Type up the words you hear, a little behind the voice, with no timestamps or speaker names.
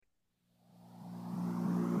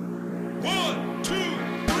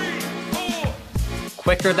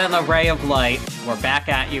Quicker than a ray of light, we're back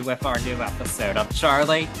at you with our new episode. I'm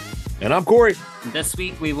Charlie. And I'm Corey. This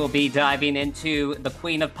week we will be diving into the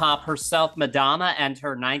Queen of Pop herself, Madonna, and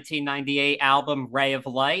her 1998 album Ray of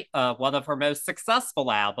Light, one of her most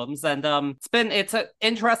successful albums. And it's an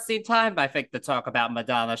interesting time, I think, to talk about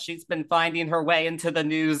Madonna. She's been finding her way into the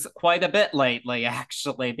news quite a bit lately,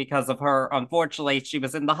 actually, because of her. Unfortunately, she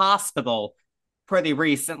was in the hospital pretty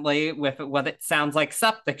recently with what it sounds like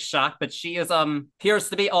septic shock, but she is appears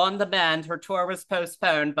to be on the mend. Her tour was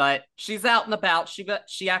postponed, but she's out and about.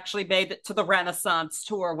 She actually made it to the Renaissance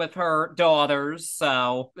tour with her daughters,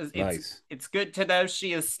 so Nice. it's good to know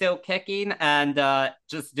she is still kicking and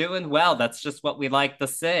just doing well. That's just what we like to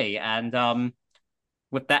see. And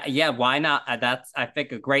with that, yeah, why not? That's, I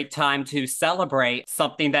think, a great time to celebrate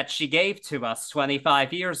something that she gave to us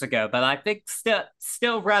 25 years ago, but I think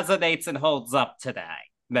still resonates and holds up today,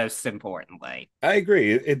 most importantly. I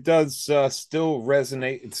agree. It does still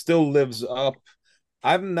resonate. It still lives up.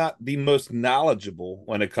 I'm not the most knowledgeable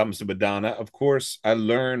when it comes to Madonna. Of course, I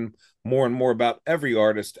learn more and more about every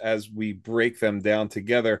artist as we break them down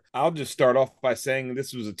together. I'll just start off by saying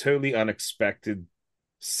this was a totally unexpected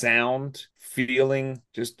sound, feeling,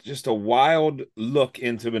 just a wild look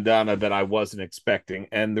into Madonna that I wasn't expecting.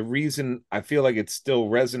 And the reason I feel like it still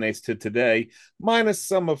resonates to today, minus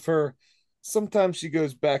some of her, sometimes she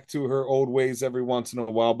goes back to her old ways every once in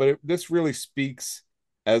a while, but this really speaks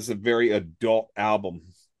as a very adult album,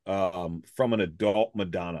 from an adult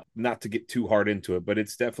Madonna. Not to get too hard into it, but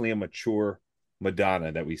it's definitely a mature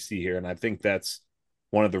Madonna that we see here. And I think that's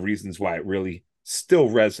one of the reasons why it really still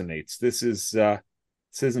resonates. This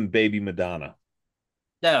isn't baby Madonna.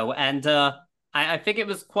 No, and I think it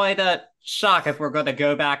was quite a shock if we're going to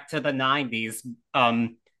go back to the 90s,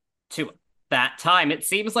 to that time. It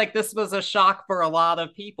seems like this was a shock for a lot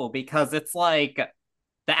of people because it's like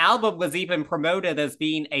the album was even promoted as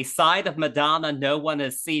being a side of Madonna no one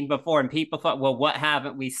has seen before, and people thought, well, what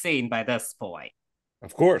haven't we seen by this point?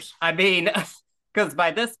 Of course. I mean, because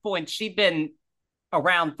by this point she'd been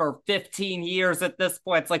around for 15 years at this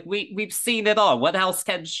point. It's like we've seen it all. What else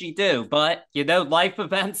can she do? But life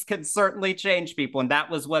events can certainly change people, and that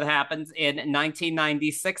was what happened in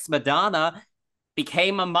 1996. Madonna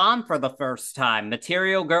became a mom for the first time,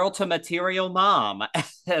 material girl to material mom,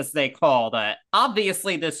 as they called it.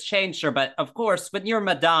 Obviously, this changed her, but of course, when you're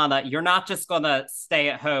Madonna, you're not just gonna stay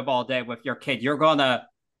at home all day with your kid. You're gonna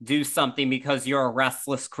do something because you're a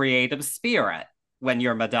restless creative spirit when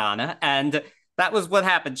you're Madonna, and that was what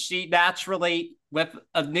happened. She naturally, with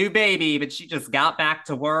a new baby, but she just got back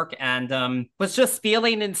to work and was just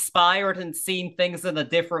feeling inspired and seeing things in a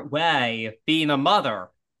different way, being a mother.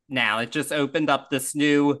 Now it just opened up this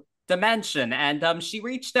new dimension, and she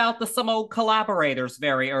reached out to some old collaborators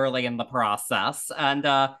very early in the process, and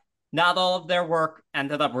not all of their work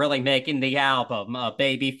ended up really making the album.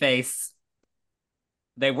 Babyface,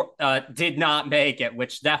 they did not make it,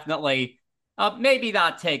 which definitely maybe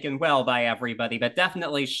not taken well by everybody, but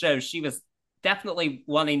definitely shows she was definitely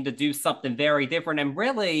wanting to do something very different and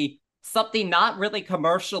really something not really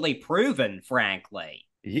commercially proven, frankly.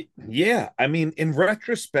 Yeah, I mean, in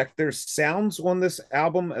retrospect, there's sounds on this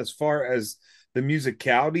album as far as the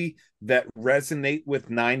musicality that resonate with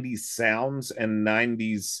 90s sounds and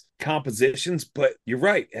 90s compositions, but you're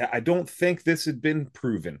right. I don't think this had been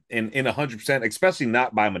proven in 100%, especially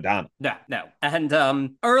not by Madonna. No, no.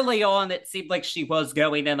 And early on, it seemed like she was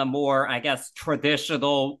going in a more, I guess,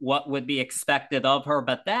 traditional, what would be expected of her.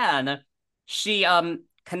 But then she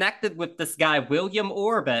connected with this guy, William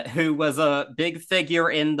Orbit, who was a big figure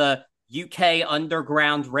in the UK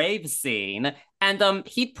underground rave scene. And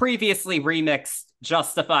he'd previously remixed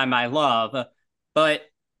Justify My Love, but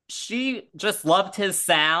she just loved his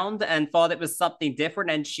sound and thought it was something different.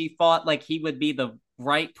 And she thought like he would be the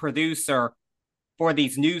right producer for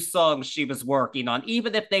these new songs she was working on,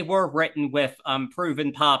 even if they were written with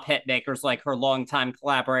proven pop hitmakers like her longtime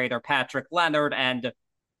collaborator Patrick Leonard and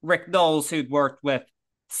Rick Knowles, who'd worked with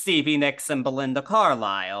Stevie Nicks and Belinda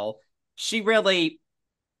Carlisle. She really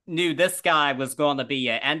knew this guy was going to be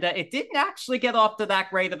it. And it didn't actually get off to that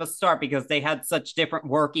great of a start because they had such different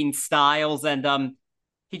working styles, and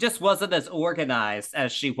he just wasn't as organized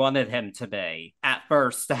as she wanted him to be at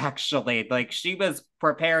first, actually. Like, she was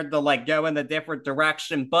prepared to like go in a different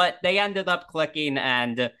direction, but they ended up clicking,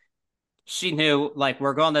 and she knew like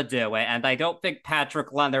we're gonna do it. And I don't think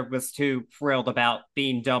Patrick Leonard was too thrilled about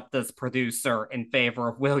being dumped as producer in favor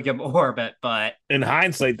of William Orbit, but In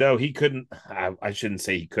hindsight, though, he couldn't. I shouldn't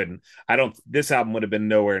say he couldn't. I don't. This album would have been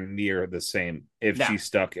nowhere near the same if no. she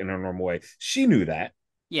stuck in her normal way. She knew that.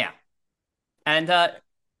 Yeah. And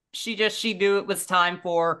she knew it was time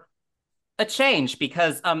for a change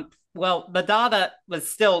because well, Madonna was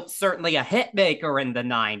still certainly a hit maker in the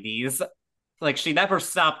 90s. Like she never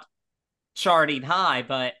stopped charting high,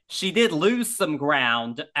 but she did lose some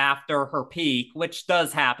ground after her peak, which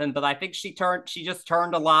does happen. But I think she just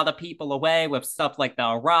turned a lot of people away with stuff like the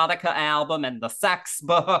erotica album and the sex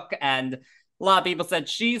book. And a lot of people said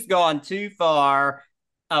she's gone too far.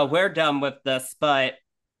 We're done with this. But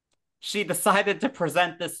she decided to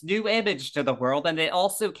present this new image to the world. And it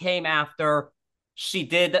also came after she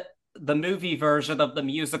did the movie version of the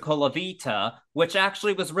musical Evita, which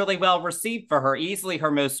actually was really well received for her, easily her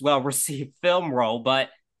most well received film role. But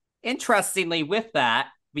interestingly, with that,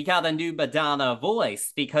 we got a new Madonna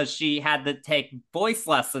voice because she had to take voice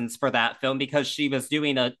lessons for that film because she was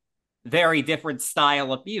doing a very different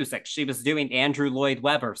style of music. She was doing Andrew Lloyd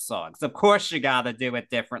Webber songs. Of course, you got to do it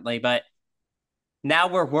differently, but now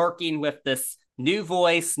we're working with this new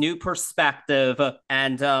voice, new perspective.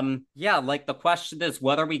 And yeah, like the question is,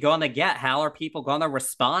 what are we going to get? How are people going to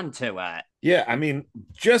respond to it? Yeah, I mean,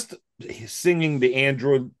 just singing the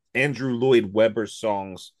Andrew Lloyd Webber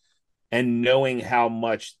songs and knowing how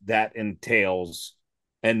much that entails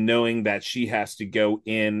and knowing that she has to go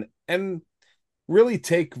in and really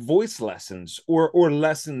take voice lessons or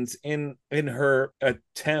lessons in her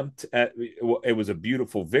attempt at, well, it was a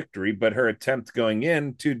beautiful victory, but her attempt going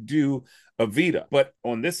in to do Evita. But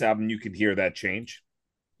on this album you can hear that change.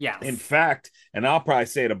 In Yes. fact, and I'll probably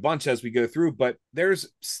say it a bunch as we go through, but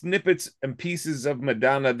there's snippets and pieces of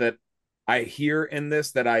Madonna that I hear in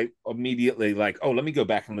this that I immediately like, oh, let me go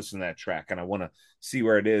back and listen to that track and I want to see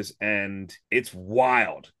where it is. And it's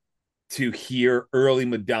wild to hear early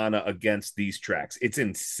Madonna against these tracks. It's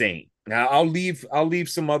insane. Now I'll leave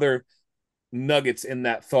some other nuggets in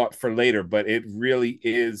that thought for later, but it really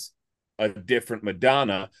is a different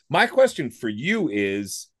Madonna. My question for you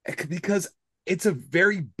is, because it's a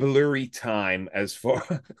very blurry time as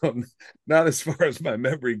far not as far as my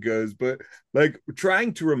memory goes, but like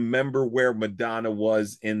trying to remember where Madonna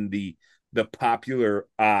was in the popular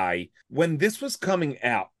eye when this was coming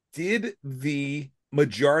out. Did the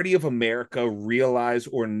majority of America realize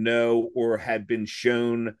or know or had been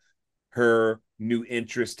shown her new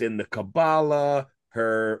interest in the Kabbalah,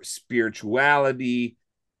 her spirituality?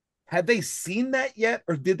 Had they seen that yet?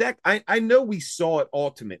 Or did that I know we saw it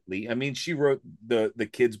ultimately. I mean, she wrote the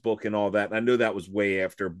kids book and all that. And I know that was way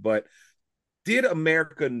after, but did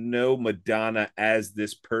America know Madonna as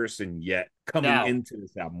this person yet coming No. into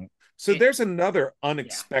this album? So It, there's another yeah.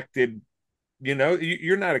 unexpected,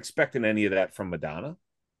 you're not expecting any of that from Madonna.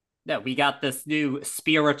 No, we got this new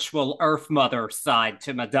spiritual Earth Mother side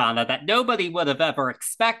to Madonna that nobody would have ever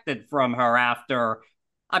expected from her after.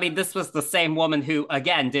 I mean, this was the same woman who,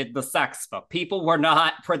 again, did the sex book. People were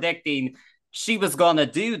not predicting she was going to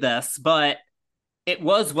do this, but it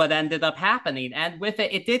was what ended up happening. And with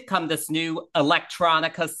it, it did come this new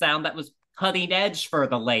electronica sound that was cutting edge for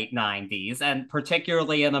the late 90s, and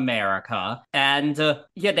particularly in America. And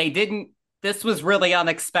yeah, they didn't this was really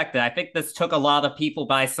unexpected. I think this took a lot of people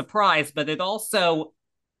by surprise, but it also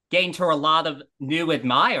gained her a lot of new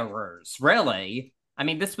admirers, really. I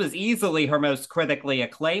mean, this was easily her most critically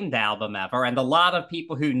acclaimed album ever, and a lot of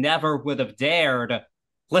people who never would have dared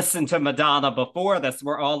listen to Madonna before this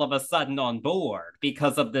were all of a sudden on board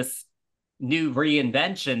because of this new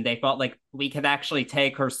reinvention. They felt like we could actually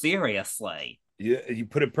take her seriously. Yeah, you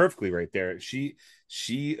put it perfectly right there.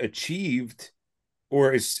 She achieved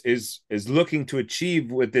or is looking to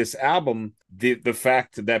achieve with this album the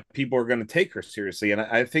fact that people are going to take her seriously, and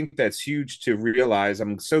I think that's huge to realize.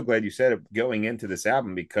 I'm so glad you said it going into this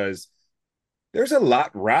album because there's a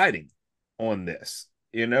lot riding on this.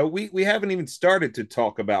 We haven't even started to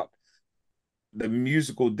talk about the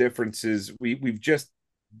musical differences. We've just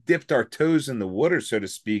dipped our toes in the water, so to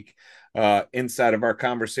speak, inside of our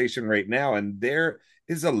conversation right now, and there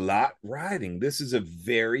is a lot riding. This is a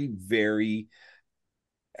very, very,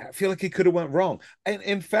 I feel like it could have went wrong. And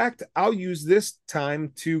in fact, I'll use this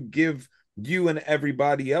time to give you and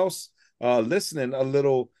everybody else listening a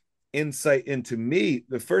little insight into me.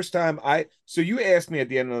 The first time so you asked me at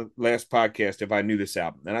the end of the last podcast if I knew this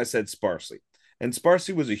album, and I said sparsely. And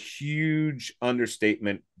sparsely was a huge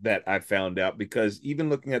understatement that I found out because even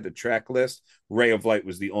looking at the track list, Ray of Light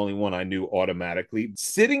was the only one I knew automatically.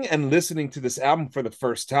 Sitting and listening to this album for the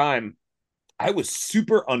first time, I was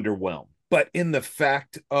super underwhelmed, but in the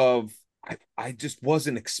fact of I just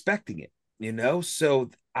wasn't expecting it. So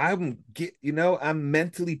I'm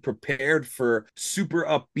mentally prepared for super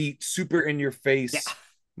upbeat, super in your Yeah. face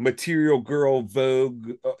Material Girl,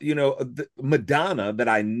 Vogue, Madonna that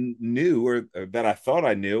I knew, or that I thought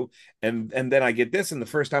I knew, and then I get this, and the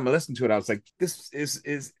first time I listened to it, I was like, this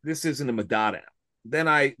isn't a Madonna. Then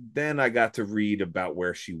I got to read about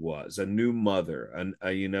where she was, a new mother,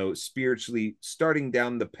 and spiritually starting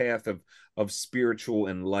down the path of spiritual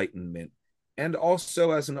enlightenment, and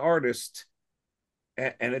also as an artist.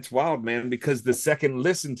 And it's wild, man, because the second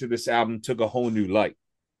listen to this album took a whole new light.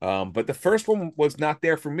 But the first one was not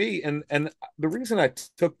there for me, and the reason I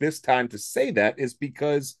took this time to say that is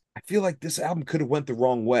because I feel like this album could have went the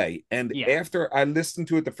wrong way. And Yeah. after I listened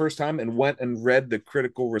to it the first time and went and read the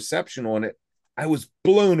critical reception on it, I was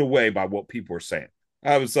blown away by what people were saying.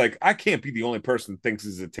 I was like, I can't be the only person that thinks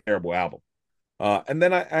this is a terrible album. And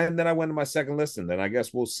then I went to my second listen. Then I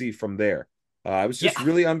guess we'll see from there. I was just Yeah.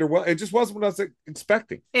 really underwhelmed. It just wasn't what I was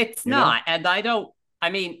expecting. It's You know? not. And I don't, I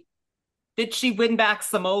mean, did she win back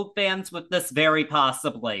some old fans with this? Very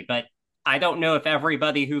possibly. But I don't know if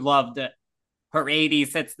everybody who loved her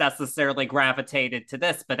 80s hits necessarily gravitated to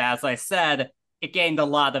this. But as I said, it gained a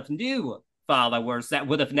lot of new followers that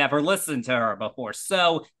would have never listened to her before.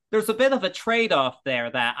 So there's a bit of a trade off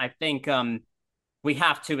there that I think we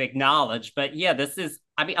have to acknowledge. But yeah, this is,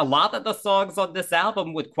 I mean, a lot of the songs on this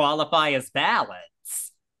album would qualify as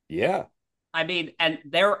ballads. Yeah. I mean, and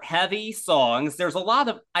they're heavy songs. There's a lot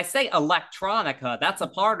of, I say electronica, that's a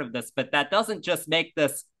part of this, but that doesn't just make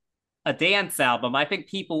this a dance album. I think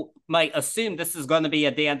people might assume this is going to be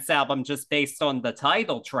a dance album just based on the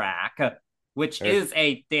title track, which There's is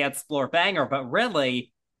a dance floor banger, but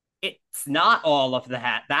really, it's not all of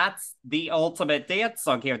that. That's the ultimate dance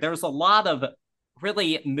song here. There's a lot of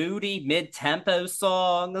really moody mid-tempo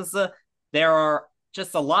songs. There are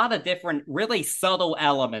just a lot of different, really subtle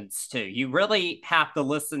elements too. You really have to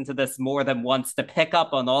listen to this more than once to pick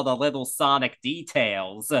up on all the little sonic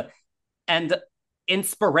details and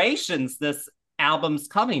inspirations this album's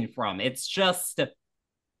coming from. It's just,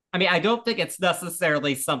 I mean, I don't think it's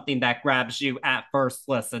necessarily something that grabs you at first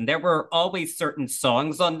listen. There were always certain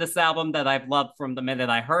songs on this album that I've loved from the minute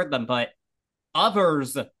I heard them, but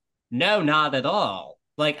others, no, not at all.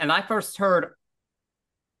 Like, and I first heard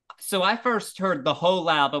the whole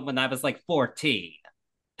album when I was like 14.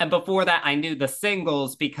 And before that, I knew the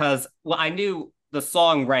singles because, well, I knew the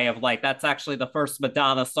song Ray of Light. That's actually the first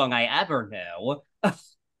Madonna song I ever knew.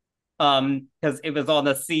 Because it was on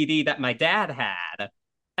a CD that my dad had.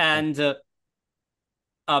 And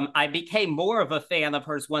I became more of a fan of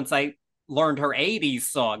hers once I learned her 80s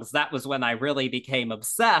songs. That was when I really became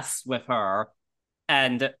obsessed with her.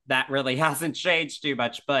 And that really hasn't changed too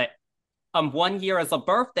much. But one year as a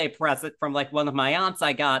birthday present from like one of my aunts,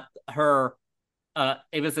 I got her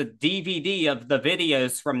it was a DVD of the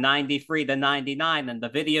videos from 93 to 99, and the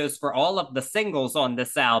videos for all of the singles on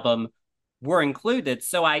this album were included.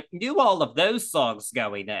 So I knew all of those songs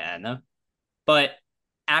going in, but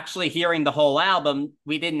actually hearing the whole album,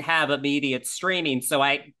 we didn't have immediate streaming. So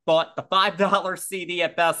I bought the $5 CD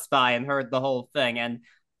at Best Buy and heard the whole thing. And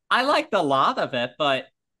I liked a lot of it, but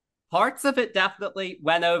parts of it definitely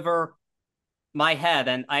went over my head.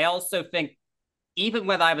 And I also think even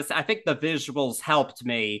when I think the visuals helped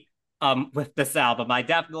me with this album. I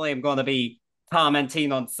definitely am going to be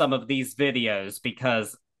commenting on some of these videos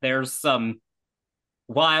because there's some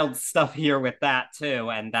wild stuff here with that too.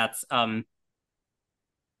 And that's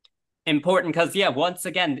important because, yeah, once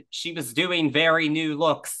again, she was doing very new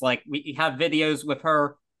looks. Like we have videos with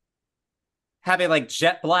her having like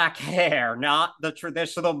jet black hair, not the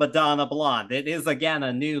traditional Madonna blonde. It is, again,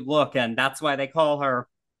 a new look. And that's why they call her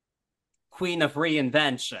Queen of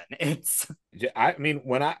Reinvention. It's, I mean,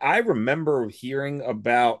 when I remember hearing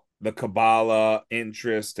about the Kabbalah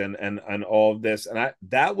interest and all of this, and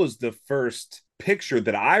that was the first picture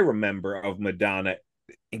that I remember of Madonna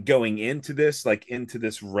going into this, like into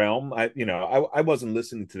this realm. I wasn't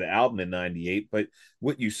listening to the album in '98, but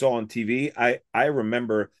what you saw on TV, I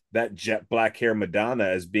remember that jet black hair Madonna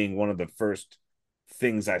as being one of the first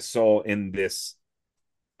things I saw in this.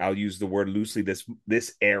 I'll use the word loosely,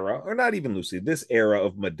 this era, or not even loosely, this era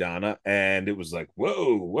of Madonna. And it was like,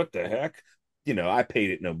 whoa, what the heck? I paid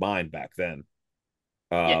it no mind back then.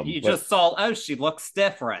 yeah, you But just saw, oh, she looks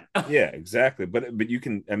different. yeah, exactly. But you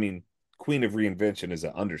can, I mean, Queen of Reinvention is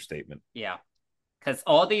an understatement. Yeah. Because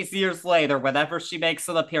all these years later, whenever she makes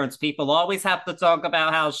an appearance, people always have to talk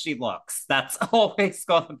about how she looks. That's always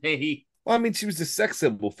going to be. Well, I mean, she was a sex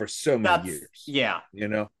symbol for so many That's, years. yeah. You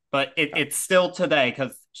know? But it's still today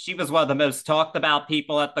because she was one of the most talked about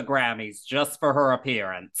people at the Grammys just for her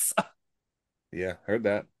appearance. Yeah, heard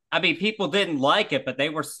that. I mean, people didn't like it, but they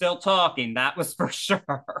were still talking. That was for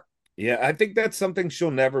sure. Yeah, I think that's something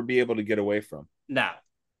she'll never be able to get away from. No.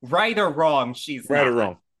 right or wrong, she's Right or not.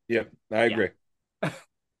 wrong. Yep, I Yeah. agree.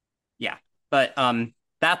 Yeah. But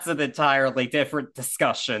that's an entirely different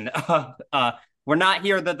discussion. We're not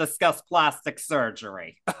here to discuss plastic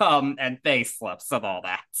surgery and facelifts and all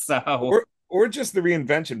that. So Or just the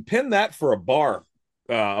reinvention. Pin that for a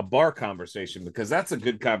bar conversation, because that's a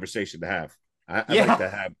good conversation to have.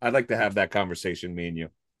 yeah, I'd like to have that conversation, me and you.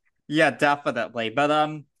 yeah, definitely.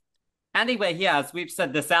 But anyway, yeah, as we've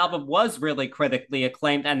said, this album was really critically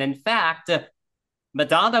acclaimed, and in fact,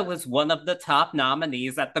 Madonna was one of the top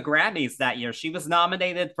nominees at the Grammys that year. She was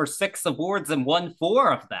nominated for 6 awards and won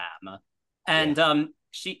 4 of them. Yeah. And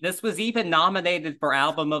she this was even nominated for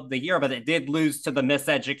Album of the Year, but it did lose to the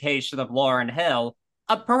Miseducation of Lauryn Hill.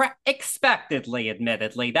 Expectedly,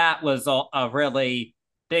 admittedly, that was a really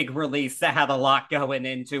big release that had a lot going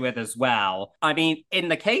into it as well. I mean, in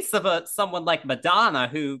the case of someone like Madonna,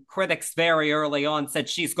 who critics very early on said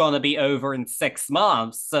she's going to be over in 6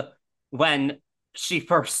 months, when she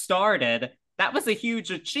first started, that was a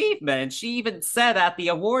huge achievement. She even said at the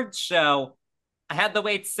awards show, I had to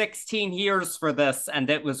wait 16 years for this and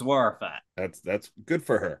it was worth it. That's good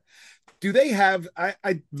for her. Do they have I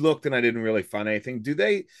looked and I didn't really find anything. Did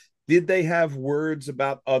they have words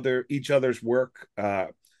about other each other's work?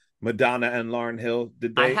 Madonna and Lauryn Hill.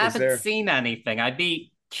 Did I they is haven't there seen anything. I'd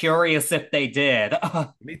be curious if they did.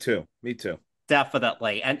 Me too. Me too.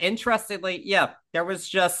 Definitely. And interestingly, yeah, there was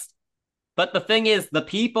just, but the thing is, the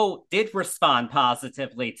people did respond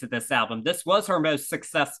positively to this album. This was her most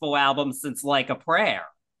successful album since Like a Prayer.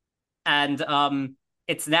 And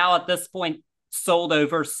it's now at this point sold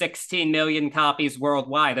over 16 million copies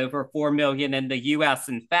worldwide, over 4 million in the US.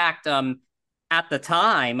 In fact, at the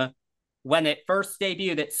time when it first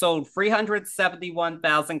debuted, it sold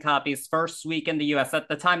 371,000 copies first week in the US. At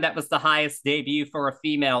the time, that was the highest debut for a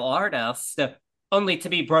female artist, only to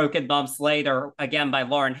be broken months later again by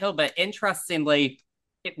Lauryn Hill. But interestingly,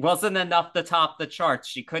 it wasn't enough to top the charts.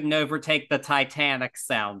 She couldn't overtake the Titanic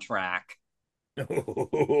soundtrack.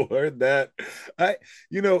 Oh, heard that. I,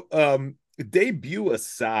 debut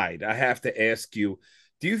aside, I have to ask you,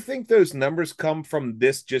 do you think those numbers come from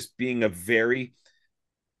this just being a very,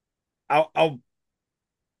 I'll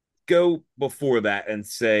go before that and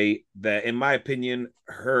say that, in my opinion,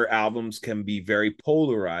 her albums can be very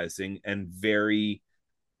polarizing and very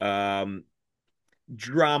um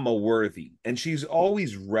drama worthy, and she's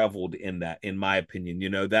always reveled in that, in my opinion.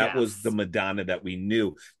 That was the Yes. Madonna that we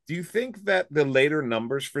knew. Do you think that the later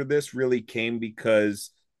numbers for this really came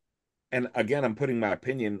because, and again, I'm putting my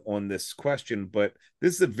opinion on this question, but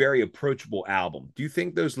this is a very approachable album. Do you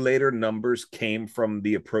think those later numbers came from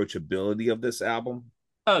the approachability of this album?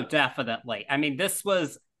 Oh, definitely. I mean, this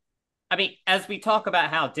was, I mean, as we talk about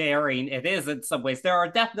how daring it is in some ways, there are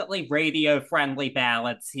definitely radio friendly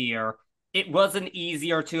ballads here. It wasn't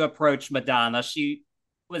easier to approach Madonna. She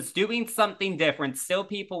was doing something different. Still,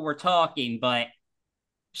 people were talking, but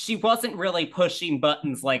she wasn't really pushing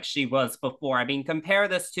buttons like she was before. I mean, compare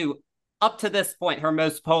this to, up to this point, her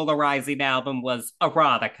most polarizing album was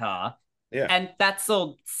Erotica. Yeah. And that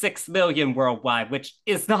sold 6 million worldwide, which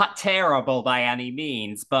is not terrible by any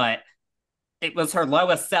means, but it was her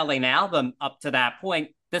lowest selling album up to that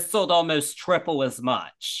point. This sold almost triple as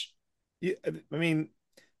much. Yeah, I mean,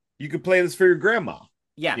 you could play this for your grandma,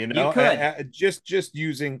 Yeah, you could. just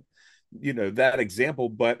using, that example.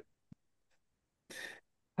 But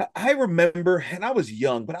I remember, and I was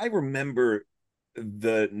young, but I remember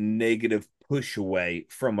the negative push away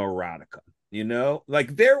from erotica.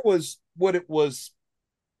 Like there was what it was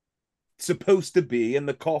supposed to be in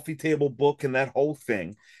the coffee table book and that whole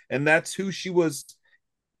thing, and that's who she was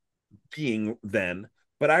being then.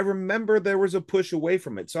 But I remember there was a push away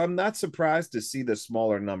from it, so I'm not surprised to see the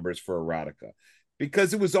smaller numbers for erotica,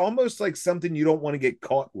 because it was almost like something you don't want to get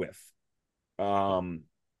caught with. um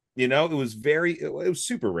it was it was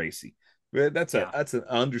super racy. Yeah. That's an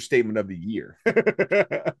understatement of the year.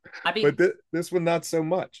 I mean, But this one, not so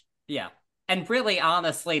much. yeah. And really,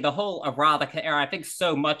 honestly, the whole erotica era, I think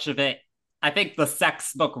so much of it, I think the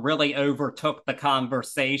sex book really overtook the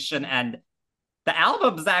conversation. And the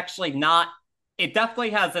album's actually not, it definitely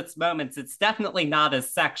has its moments. It's definitely not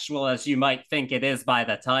as sexual as you might think it is by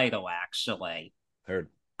the title, actually. Heard.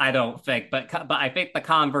 I don't think, but I think the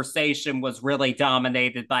conversation was really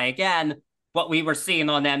dominated by, again, what we were seeing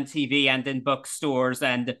on MTV and in bookstores,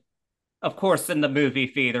 and of course in the movie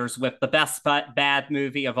theaters with the best bad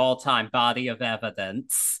movie of all time, Body of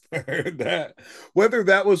Evidence. Heard that. Whether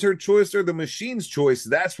that was her choice or the machine's choice,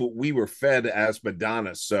 that's what we were fed as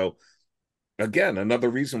Madonna. So again, another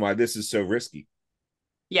reason why this is so risky.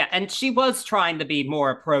 Yeah, and she was trying to be more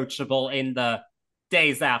approachable in the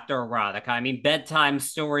days after Erotica. I mean, Bedtime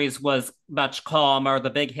Stories was much calmer. The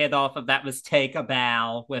big hit off of that was Take a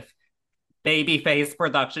Bow with Babyface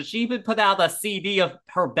production. She even put out a CD of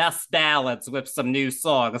her best ballads with some new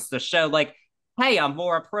songs to show, like, hey, I'm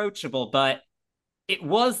more approachable, but it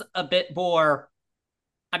was a bit more.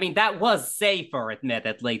 I mean, that was safer,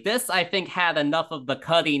 admittedly. This, I think, had enough of the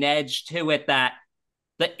cutting edge to it that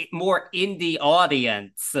the more indie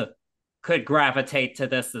audience could gravitate to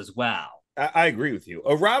this as well. I agree with you.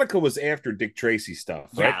 Erotica was after Dick Tracy stuff,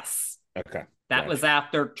 right? Yes. Okay. That was Gotcha.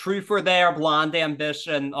 after Truth or Dare, Blonde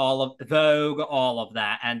Ambition, all of Vogue, all of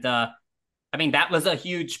that. And I mean, that was a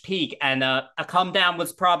huge peak, and a come down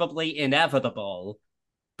was probably inevitable,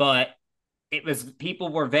 but it was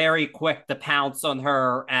people were very quick to pounce on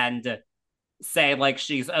her and say like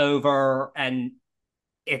she's over and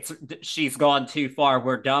it's she's gone too far.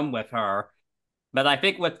 We're done with her. But I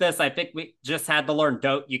think with this, I think we just had to learn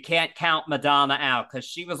don't you can't count Madonna out because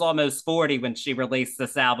she was almost 40 when she released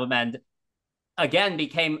this album and again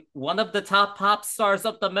became one of the top pop stars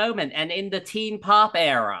of the moment and in the teen pop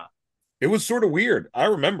era. It was sort of weird. I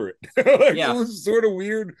remember it. Like, it Yeah. was sort of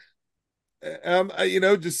weird.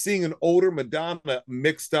 Just seeing an older Madonna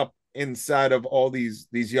mixed up inside of all these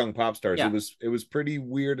young pop stars. Yeah. It was pretty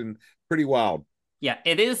weird and pretty wild. Yeah.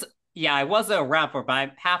 It is. Yeah. I wasn't around for it, but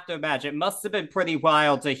I have to imagine it must have been pretty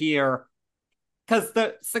wild to hear because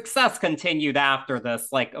the success continued after this,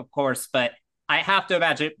 like, of course, but I have to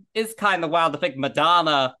imagine it is kind of wild to think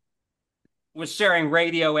Madonna was sharing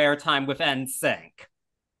radio airtime with NSYNC.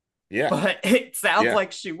 Yeah. But it sounds Yeah.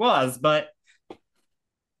 like she was, but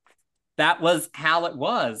that was how it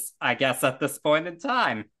was, I guess, at this point in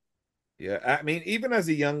time. Yeah. I mean, even as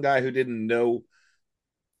a young guy who didn't know,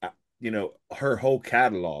 her whole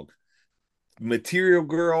catalog, Material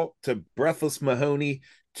Girl to Breathless Mahoney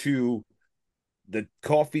to the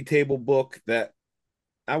coffee table book that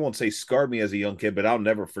I won't say scarred me as a young kid, but I'll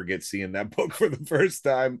never forget seeing that book for the first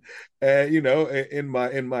time. In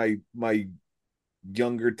my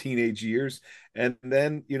younger teenage years, and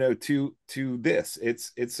then to this,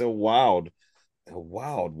 it's a wild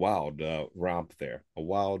romp there, a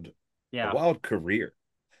Yeah. wild career.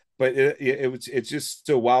 But it's just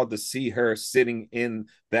so wild to see her sitting in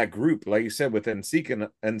that group, like you said, with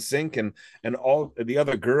NSYNC and all the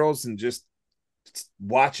other girls, and just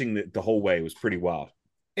watching the whole way was pretty wild.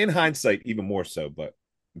 In hindsight, even more so, but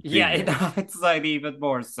Yeah, being in there. hindsight, even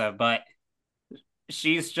more so. But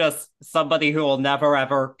she's just somebody who will never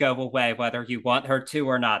ever go away, whether you want her to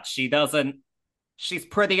or not. She doesn't, she's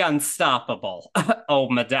pretty unstoppable,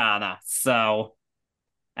 old Madonna. So,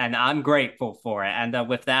 and I'm grateful for it. And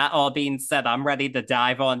with that all being said, I'm ready to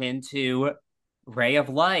dive on into Ray of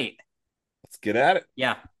Light. Let's get at it.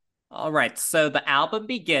 Yeah. All right. So the album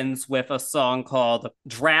begins with a song called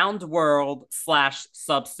Drowned World slash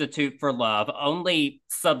Substitute for Love. Only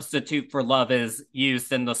Substitute for Love is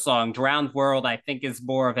used in the song. Drowned World, I think, is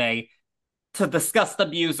more of a to discuss the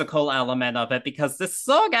musical element of it because this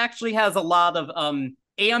song actually has a lot of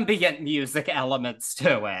ambient music elements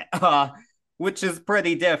to it, which is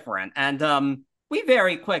pretty different. And we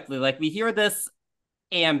very quickly, like, we hear this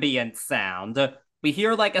ambient sound. We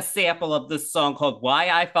hear like a sample of this song called Why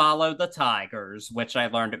I Follow the Tigers, which I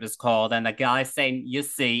learned it was called, and a guy saying, You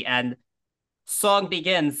see, and song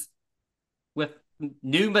begins with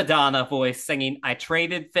new Madonna voice singing, I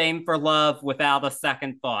traded fame for love without a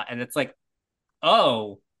second thought. And it's like,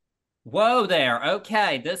 oh, whoa there.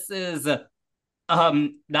 Okay, this is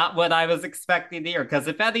not what I was expecting to hear. Because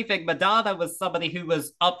if anything, Madonna was somebody who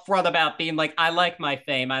was upfront about being like, I like my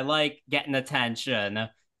fame, I like getting attention.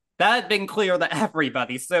 That had been clear to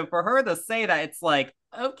everybody. So for her to say that, it's like,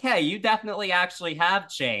 okay, you definitely actually have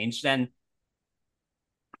changed. And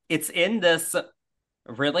it's in this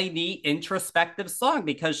really neat introspective song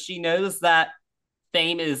because she knows that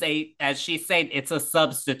fame is as she's saying, it's a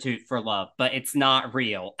substitute for love, but it's not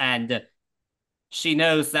real. And she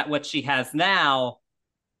knows that what she has now,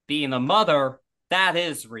 being a mother, that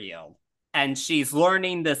is real. And she's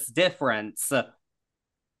learning this difference.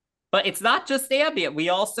 But it's not just ambient. We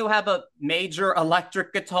also have a major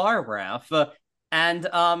electric guitar riff. And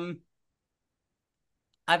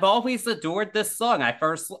I've always adored this song. I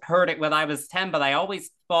first heard it when I was 10, but I always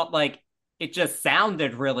thought like it just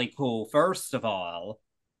sounded really cool, first of all.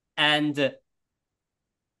 And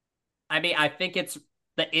I mean, I think it's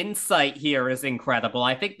the insight here is incredible.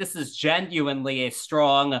 I think this is genuinely a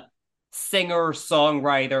strong singer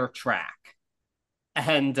songwriter track.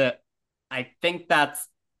 And I think that's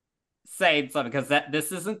saying something because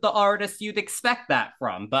this isn't the artist you'd expect that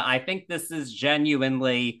from. But I think this is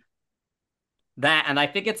genuinely That, and I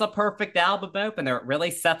think it's a perfect album opener. It really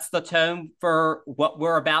sets the tone for what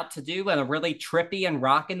we're about to do in a really trippy and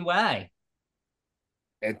rockin' way.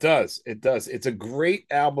 It does. It does. It's a great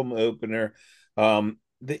album opener.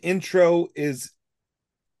 The intro is,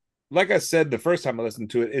 like I said, the first time I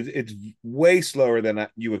listened to it, it's way slower than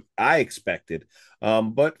I expected.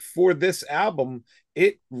 But for this album,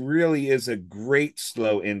 it really is a great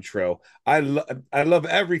slow intro. I love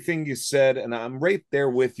everything you said, and I'm right there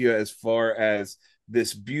with you as far as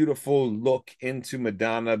this beautiful look into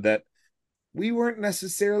Madonna that we weren't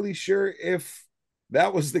necessarily sure if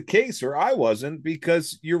that was the case, or I wasn't,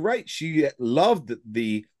 because you're right. She loved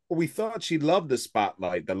we thought she loved the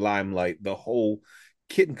spotlight, the limelight, the whole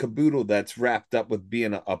kit and caboodle that's wrapped up with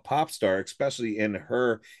being a pop star, especially in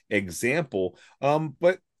her example.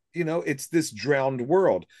 But it's this drowned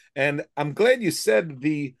world. And I'm glad you said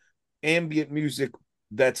the ambient music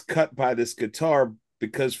that's cut by this guitar,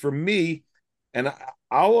 because for me, and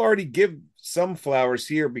I'll already give some flowers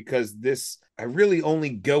here, because this I really only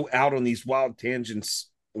go out on these wild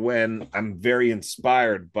tangents when I'm very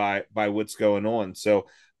inspired by what's going on. So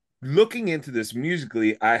looking into this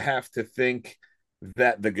musically, I have to think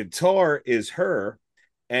that the guitar is her,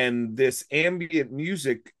 and this ambient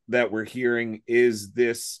music that we're hearing is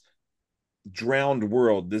this drowned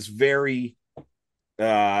world, this very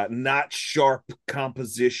not sharp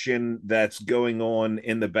composition that's going on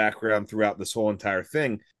in the background throughout this whole entire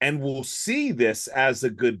thing. And we'll see this as a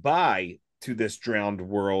goodbye to this drowned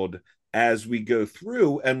world as we go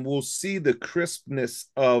through, and we'll see the crispness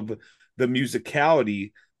of the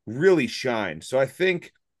musicality really shine. So I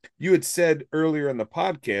think you had said earlier in the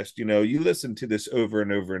podcast, you listen to this over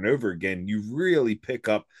and over and over again, you really pick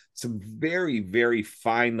up some very, very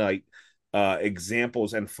finite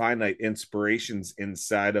examples and finite inspirations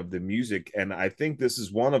inside of the music. And I think this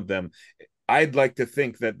is one of them. I'd like to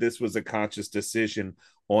think that this was a conscious decision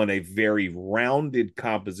on a very rounded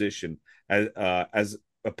composition, as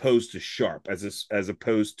opposed to sharp, as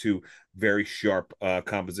opposed to very sharp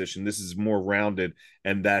composition. This is more rounded,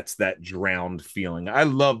 and that's that drowned feeling. I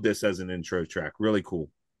love this as an intro track. Really cool.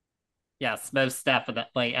 Yes, most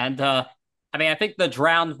definitely. And I mean, I think the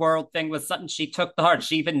drowned world thing was something she took to heart.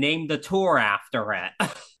 She even named the tour after it. Yeah,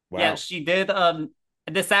 Wow. she did.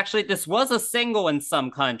 This was a single in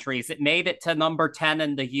some countries. It made it to number 10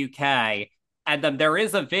 in the UK. And there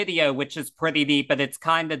is a video which is pretty neat, but it's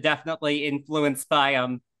kind of definitely influenced by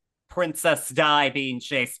Princess Di being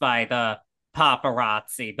chased by the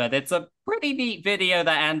paparazzi. But it's a pretty neat video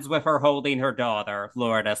that ends with her holding her daughter,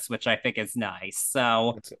 Lourdes, which I think is nice.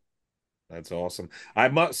 So That's awesome. I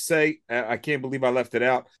must say, I can't believe I left it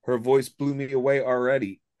out. Her voice blew me away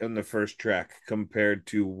already in the first track compared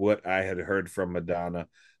to what I had heard from Madonna.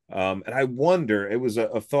 And I wonder, it was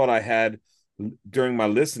a thought I had during my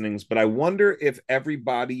listenings, but I wonder if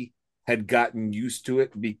everybody had gotten used to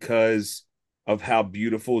it because of how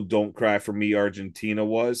beautiful Don't Cry for Me Argentina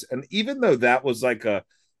was. And even though that was like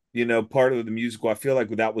part of the musical, I feel like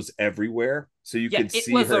that was everywhere. So you yeah, could it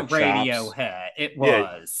see was her a radio chops. hit. It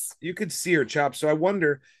Yeah, was. you could see her chops. So I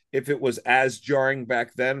wonder if it was as jarring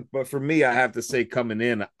back then. But for me, I have to say, coming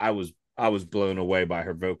in, I was blown away by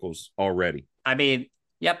her vocals already. I mean,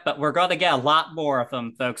 yep, but we're going to get a lot more of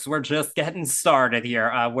them, folks. We're just getting started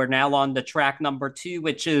here. We're now on to track number 2,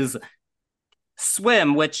 which is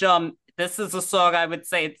Swim, which this is a song I would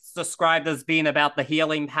say it's described as being about the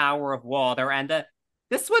healing power of water. And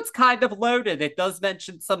this one's kind of loaded. It does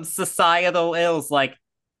mention some societal ills like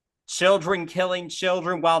children killing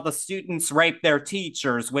children while the students rape their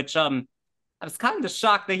teachers, which I was kind of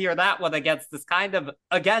shocked to hear that one against this kind of,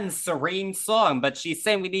 again, serene song. But she's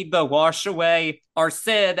saying we need to wash away our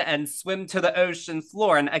sin and swim to the ocean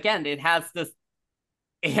floor. And again, it has this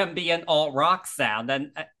ambient alt rock sound.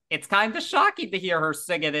 And it's kind of shocking to hear her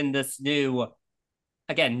sing it in this new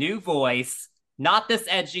voice, not this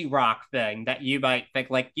edgy rock thing that you might think.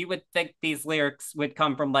 Like, you would think these lyrics would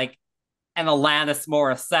come from like an Alanis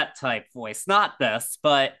Morissette type voice, not this,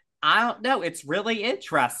 but I don't know. It's really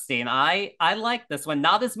interesting. I like this one,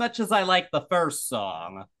 not as much as I like the first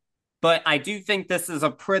song, but I do think this is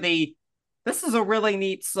a really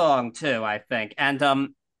neat song too, I think. And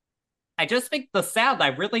I just think the sound, I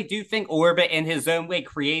really do think Orbit in his own way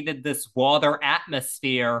created this water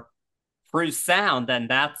atmosphere through sound, and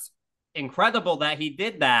that's incredible that he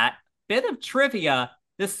did that. Bit of trivia,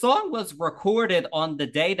 this song was recorded on the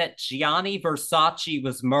day that Gianni Versace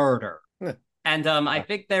was murdered. And I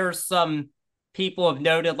think there's some people have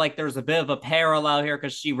noted like there's a bit of a parallel here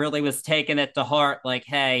because she really was taking it to heart. Like,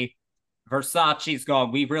 hey, Versace's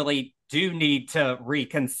gone. We really do need to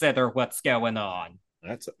reconsider what's going on.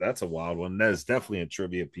 That's a wild one. That is definitely a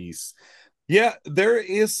trivia piece Yeah, there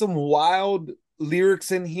is some wild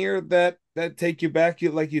lyrics in here that take you back,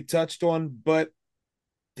 like you touched on, but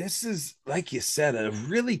this is, like you said, a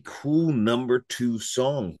really cool number two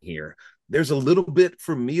song here. There's a little bit,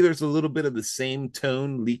 for me, there's a little bit of the same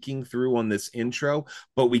tone leaking through on this intro,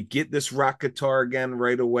 but we get this rock guitar again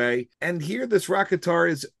right away. And here, this rock guitar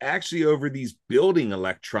is actually over these building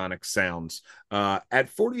electronic sounds. At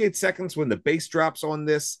 48 seconds, when the bass drops on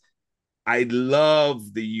this, I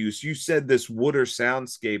love the use. You said this wooder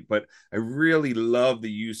soundscape, but I really love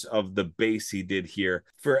the use of the bass he did here.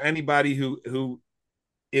 For anybody who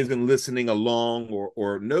isn't listening along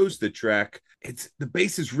or knows the track, it's the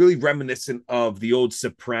bass is really reminiscent of the old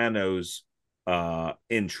Sopranos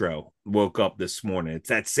intro. Woke up this morning. It's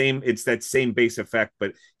that same bass effect,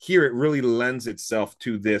 but here it really lends itself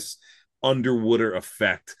to this underwooder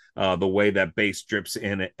effect, the way that bass drips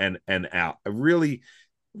in and out. A really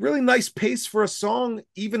nice pace for a song,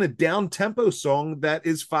 even a down tempo song that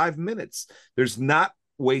is 5 minutes. There's not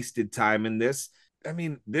wasted time in this. I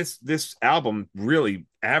mean, this album really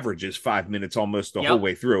averages 5 minutes almost the whole Yep.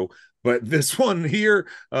 way through. But this one here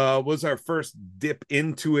was our first dip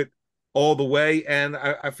into it all the way, and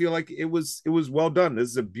I feel like it was well done. This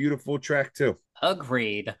is a beautiful track too.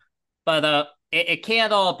 Agreed. But it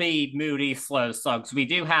can't all be moody, slow songs. We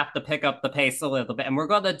do have to pick up the pace a little bit. And we're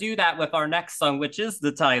gonna do that with our next song, which is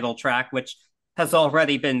the title track, which has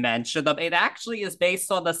already been mentioned. It actually is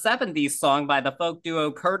based on the 70s song by the folk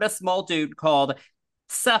duo Curtis Muldoon called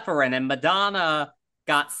Sephirin, and Madonna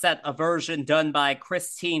got set a version done by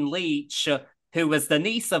Christine Leach, who was the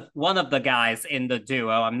niece of one of the guys in the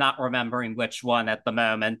duo. I'm not remembering which one at the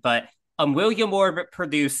moment, but William Orbit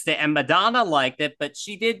produced it, and Madonna liked it, but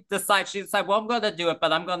she decided, well, I'm going to do it,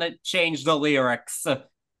 but I'm going to change the lyrics to,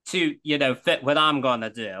 fit what I'm going to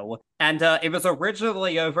do. And it was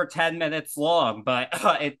originally over 10 minutes long, but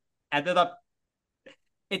it ended up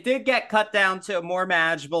it did get cut down to a more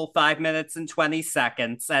manageable 5 minutes and 20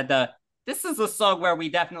 seconds. And this is a song where we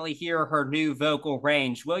definitely hear her new vocal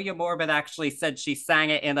range. William Orbit actually said she sang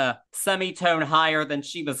it in a semitone higher than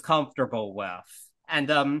she was comfortable with.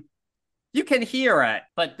 And you can hear it,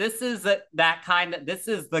 but this is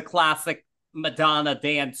the classic Madonna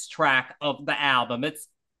dance track of the album.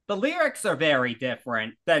 The lyrics are very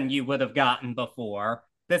different than you would have gotten before.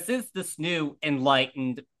 This is this new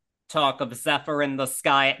enlightened talk of Zephyr in the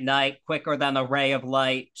sky at night, quicker than a ray of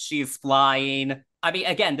light. She's flying. I mean,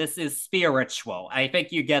 again, this is spiritual. I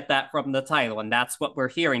think you get that from the title, and that's what we're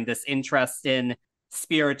hearing, this interest in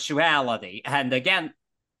spirituality. And again,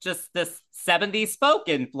 just this 70s folk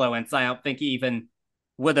influence, I don't think even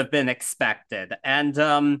would have been expected.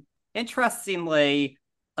 And interestingly,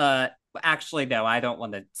 actually, no, I don't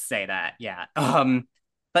want to say that yet.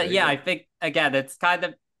 But yeah, I think again, it's kind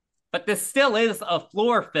of but this still is a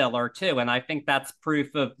floor filler too, and I think that's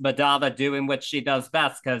proof of Madonna doing what she does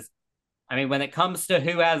best. Because I mean, when it comes to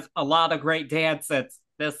who has a lot of great dances,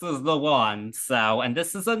 this is the one. So, and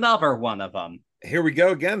this is another one of them. Here we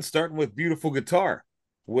go again, starting with beautiful guitar,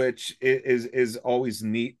 which is always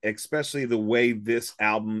neat, especially the way this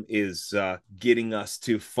album is getting us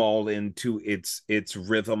to fall into its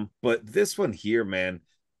rhythm. But this one here, man,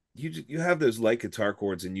 you have those light guitar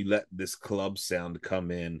chords and you let this club sound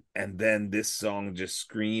come in, and then this song just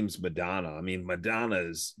screams Madonna. I mean, Madonna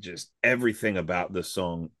is just everything about the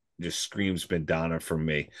song just screams Madonna for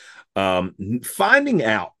me. Finding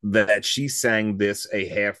out that she sang this a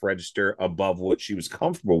half register above what she was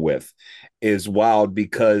comfortable with is wild,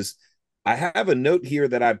 because I have a note here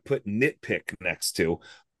that I put nitpick next to,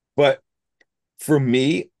 but for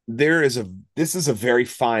me, this is a very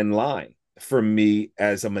fine line for me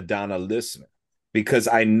as a Madonna listener, because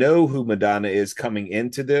I know who Madonna is coming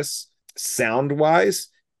into this sound wise.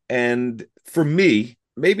 And for me,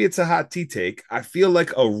 maybe it's a hot tea take, I feel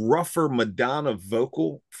like a rougher Madonna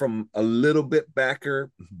vocal from a little bit prior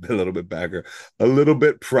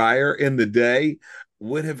in the day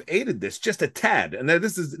would have aided this just a tad. And now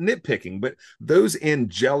this is nitpicking, but those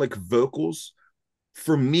angelic vocals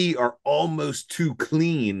for me are almost too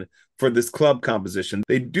clean for this club composition.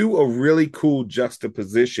 They do a really cool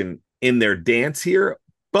juxtaposition in their dance here,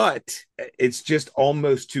 but it's just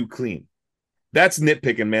almost too clean. That's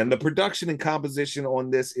nitpicking, man. The production and composition on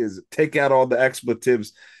this is, take out all the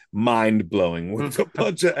expletives, mind blowing with a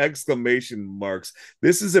bunch of exclamation marks.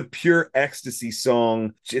 This is a pure ecstasy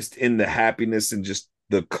song, just in the happiness and just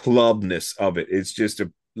the clubness of it. It's just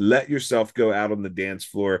a let yourself go out on the dance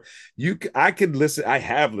floor. I could listen. I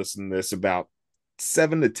have listened to this about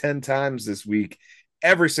 7 to 10 times this week.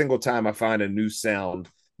 Every single time I find a new sound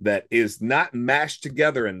that is not mashed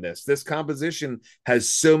together in this. This composition has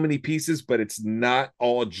so many pieces, but it's not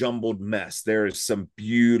all jumbled mess. There is some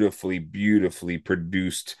beautifully, beautifully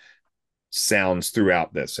produced sounds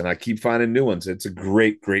throughout this, and I keep finding new ones. It's a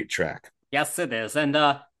great, great track. Yes, it is. And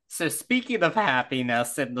so speaking of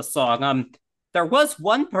happiness in the song, there was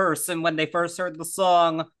one person when they first heard the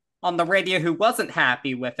song on the radio who wasn't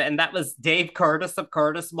happy with it, and that was Dave Curtis of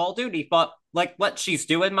Curtis Muldoon. He thought, like, what, she's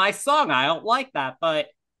doing my song. I don't like that. But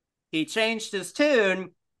he changed his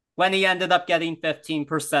tune when he ended up getting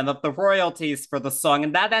 15% of the royalties for the song.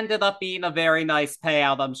 And that ended up being a very nice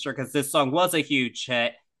payout, I'm sure, because this song was a huge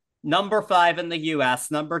hit. Number 5 in the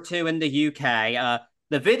US, number 2 in the UK.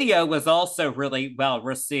 The video was also really well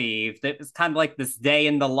received. It was kind of like this day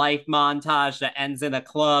in the life montage that ends in a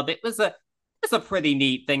club. It's a pretty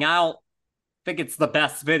neat thing. I don't think it's the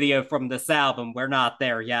best video from this album. We're not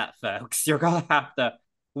there yet, folks. You're gonna have to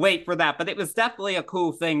wait for that. But it was definitely a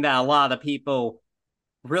cool thing that a lot of people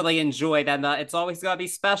really enjoyed, and it's always gonna be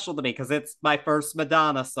special to me because it's my first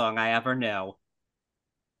Madonna song I ever knew.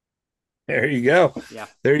 There you go. Yeah.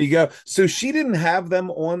 There you go. So she didn't have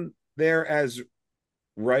them on there as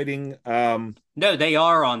writing. No, they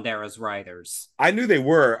are on there as writers. I knew they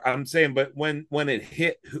were. I'm saying, but when it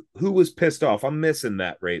hit, who was pissed off? I'm missing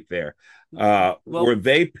that right there. Well, Were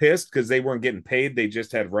they pissed because they weren't getting paid? They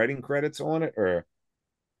just had writing credits on it, or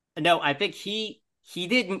no, I think he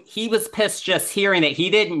didn't. He was pissed just hearing it. He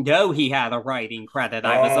didn't know he had a writing credit.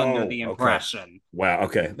 I was under the okay. impression. Wow,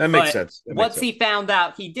 okay, that makes sense. Once he found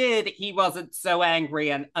out he did, he wasn't so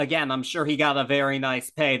angry. And again, I'm sure he got a very nice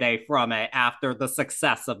payday from it after the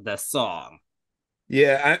success of this song.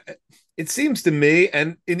 Yeah, it seems to me,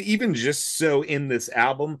 and even just so in this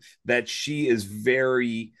album, that she is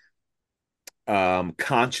very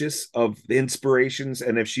conscious of inspirations,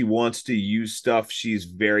 and if she wants to use stuff, she's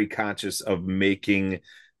very conscious of making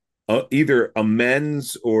either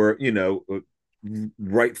amends or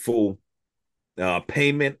rightful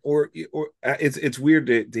payment, or it's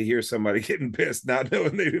weird to hear somebody getting pissed not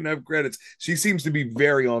knowing they didn't have credits. She seems to be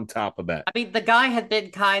very on top of that. I mean, the guy had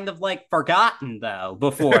been kind of like forgotten though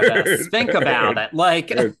before this. Think about it.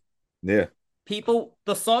 Like, yeah,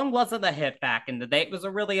 the song wasn't a hit back in the day. It was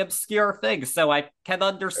a really obscure thing. So I can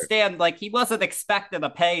understand, like, he wasn't expecting a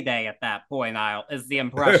payday at that point, is the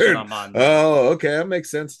impression I'm under. Oh, okay. That makes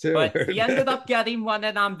sense too. But he ended up getting one,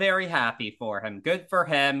 and I'm very happy for him. Good for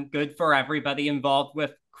him. Good for everybody involved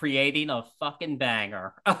with creating a fucking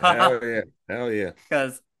banger. Hell yeah. Hell yeah.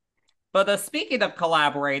 But speaking of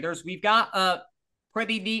collaborators, we've got a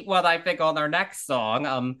pretty neat one, I think, on our next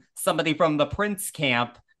song. Somebody from the Prince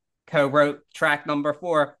camp co-wrote track number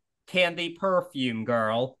 4, Candy Perfume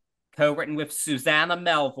Girl, co-written with Susanna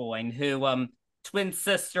Melvoin, who twin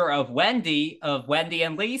sister of Wendy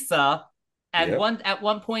and Lisa, and at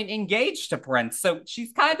one point engaged to Prince. So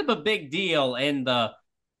she's kind of a big deal in the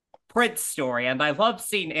Prince story, and I love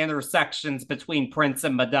seeing intersections between Prince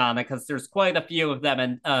and Madonna because there's quite a few of them,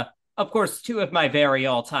 and of course 2 of my very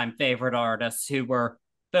all-time favorite artists who were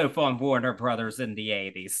both on Warner Brothers in the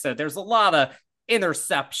 80s. So there's a lot of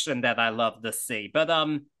interception that I love to see. But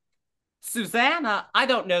Susanna, I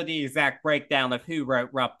don't know the exact breakdown of who wrote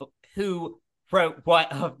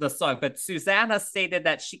what of the song, but Susanna stated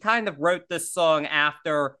that she kind of wrote this song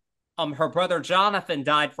after her brother Jonathan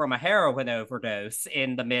died from a heroin overdose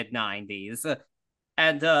in the mid-90s.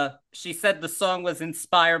 And she said the song was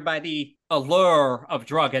inspired by the allure of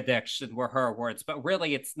drug addiction, were her words, but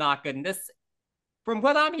really it's not good. And this, from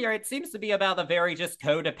what I'm hearing, it seems to be about a very just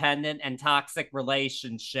codependent and toxic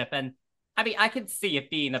relationship. And I mean, I can see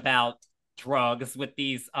it being about drugs with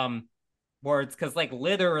these words, because like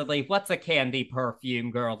literally, what's a candy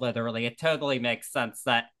perfume girl? Literally, it totally makes sense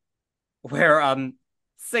that we're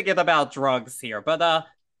singing about drugs here. But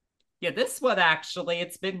yeah, this one actually,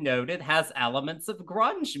 it's been noted, has elements of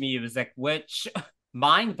grunge music, which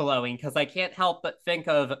mind-blowing, because I can't help but think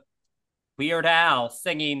of Weird Al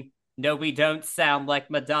singing "No, we don't sound like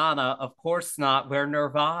Madonna. Of course not. We're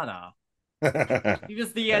Nirvana." He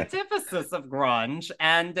was the antithesis of grunge,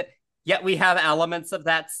 and yet we have elements of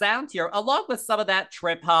that sound here, along with some of that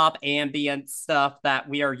trip-hop ambient stuff that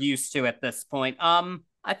we are used to at this point.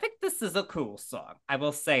 I think this is a cool song. I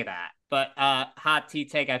will say that. But hot tea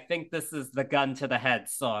take, I think this is the gun to the head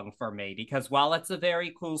song for me, because while it's a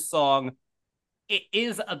very cool song, it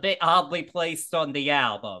is a bit oddly placed on the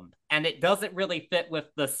album, and it doesn't really fit with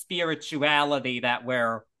the spirituality that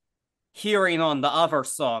we're hearing on the other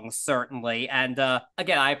songs, certainly. And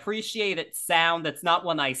again, I appreciate its sound. It's not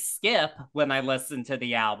one I skip when I listen to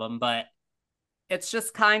the album, but it's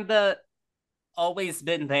just kind of always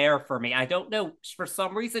been there for me. I don't know, for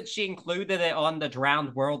some reason she included it on the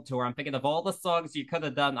Drowned World tour. I'm thinking of all the songs you could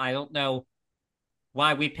have done. I don't know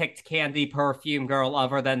why we picked Candy Perfume Girl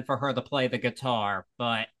other than for her to play the guitar.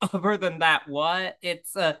 But other than that, what?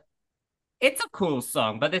 It's a cool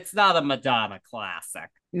song, but it's not a Madonna classic.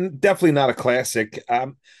 Definitely not a classic.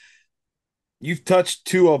 You've touched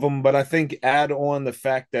two of them, but I think add on the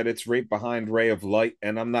fact that it's right behind Ray of Light,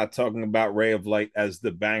 and I'm not talking about Ray of Light as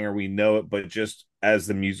the banger we know it, but just as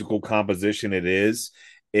the musical composition it is.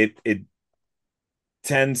 It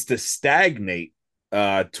tends to stagnate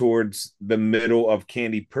towards the middle of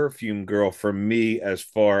Candy Perfume Girl for me as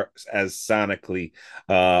far as sonically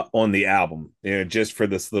on the album. You know, just for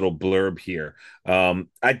this little blurb here.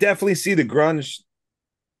 I definitely see the grunge,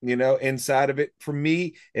 inside of it. For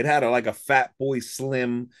me, it had like a Fat Boy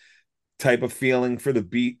Slim type of feeling for the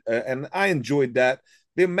beat, and I enjoyed that.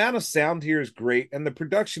 The amount of sound here is great, and the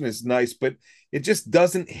production is nice, but it just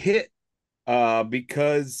doesn't hit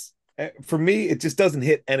because for me, it just doesn't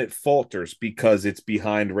hit, and it falters because it's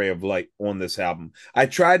behind Ray of Light on this album. I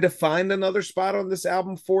tried to find another spot on this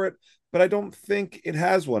album for it, but I don't think it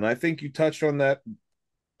has one. I think you touched on that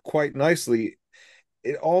quite nicely.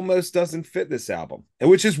 It almost doesn't fit this album,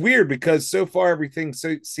 which is weird because so far everything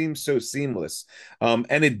seems so seamless,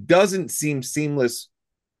 and it doesn't seem seamless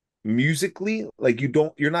musically. Like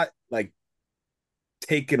you're not like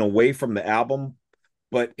taken away from the album,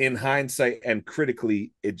 but in hindsight and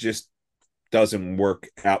critically, it just doesn't work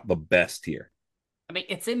out the best here. I mean,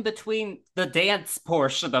 it's in between the dance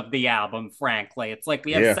portion of the album, frankly. It's like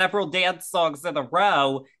we have Yeah. several dance songs in a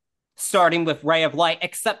row, starting with Ray of Light,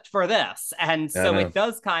 except for this. And I so know. it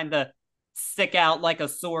does kind of stick out like a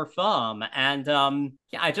sore thumb. And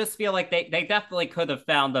yeah, I just feel like they definitely could have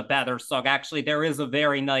found a better song. Actually, there is a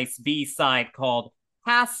very nice B-side called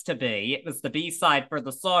Has to Be. It was the B-side for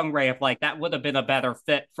the song Ray of Light. That would have been a better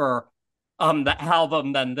fit for the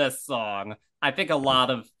album than this song. I think a lot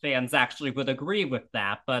of fans actually would agree with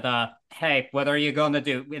that. But hey, what are you gonna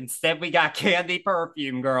do? Instead, we got Candy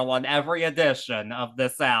Perfume Girl on every edition of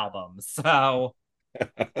this album. So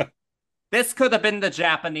this could have been the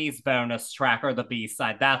Japanese bonus track or the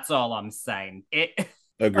B-side. That's all I'm saying. It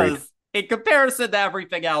Agreed. because in comparison to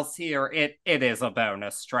everything else here, it is a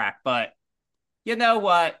bonus track. But you know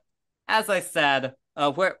what? As I said,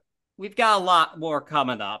 we've got a lot more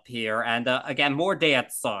coming up here, and again, more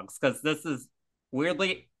dance songs because this is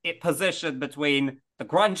weirdly it positioned between the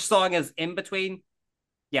grunge song is in between,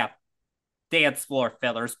 yeah, dance floor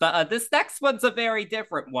fillers. But this next one's a very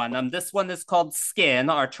different one. This one is called Skin,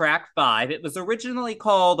 our track 5. It was originally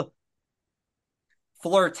called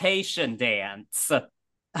Flirtation Dance,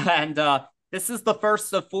 and this is the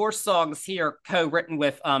first of 4 songs here co-written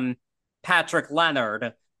with Patrick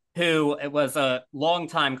Leonard, who was a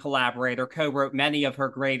longtime collaborator, co-wrote many of her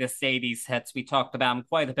greatest 80s hits. We talked about him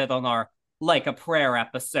quite a bit on our Like a Prayer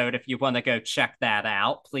episode. If you want to go check that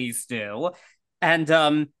out, please do.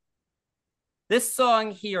 And this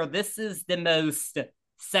song here, this is the most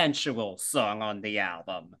sensual song on the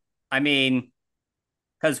album. I mean,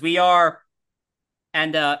 because we are,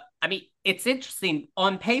 and I mean, it's interesting.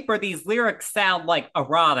 On paper, these lyrics sound like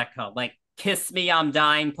erotica, like kiss me, I'm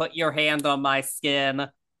dying, put your hand on my skin.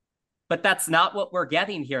 But that's not what we're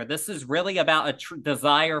getting here. This is really about a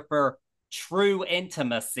desire for true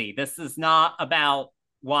intimacy. This is not about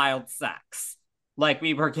wild sex. Like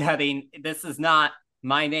we were getting, this is not,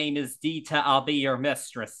 my name is Dita, I'll be your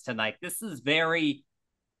mistress tonight. This is very,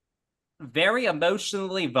 very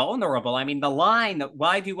emotionally vulnerable. I mean, the line,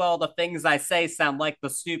 why do all the things I say sound like the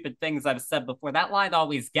stupid things I've said before? That line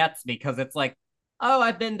always gets me because it's like, oh,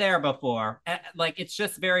 I've been there before. Like, it's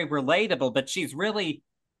just very relatable, but she's really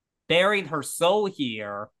bearing her soul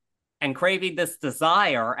here and craving this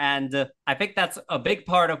desire. And I think that's a big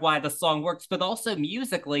part of why the song works, but also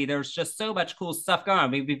musically, there's just so much cool stuff going on. I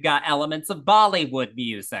mean, we've got elements of Bollywood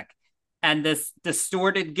music and this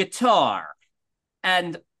distorted guitar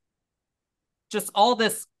and just all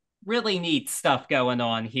this really neat stuff going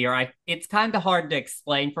on here. It's kind of hard to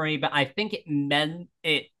explain for me, but I think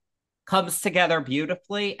it comes together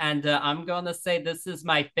beautifully, and I'm gonna say this is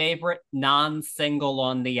my favorite non-single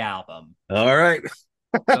on the album. All right.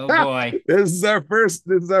 Oh boy. This is our first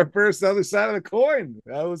other side of the coin.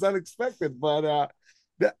 That was unexpected, but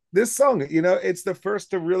this song, it's the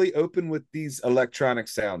first to really open with these electronic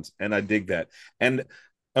sounds, and I dig that. And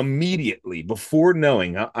immediately before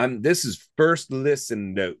knowing, this is first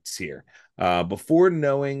listen notes here. Before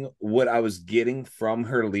knowing what I was getting from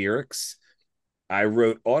her lyrics, I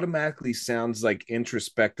wrote automatically sounds like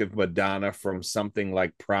introspective Madonna from something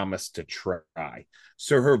like Promise to Try.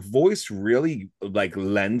 So her voice really like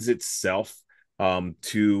lends itself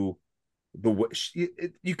to the way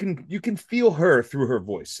you can feel her through her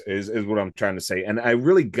voice is what I'm trying to say, and I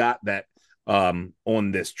really got that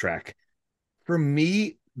on this track. For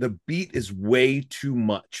me, the beat is way too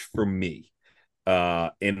much for me.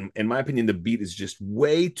 In my opinion, the beat is just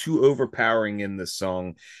way too overpowering in the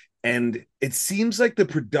song, and it seems like the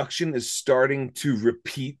production is starting to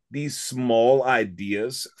repeat these small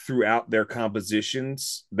ideas throughout their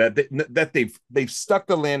compositions that they've stuck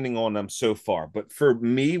the landing on them so far. But for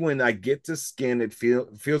me, when I get to Skin,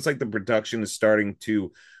 feels like the production is starting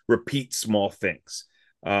to repeat small things.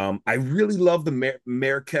 I really love the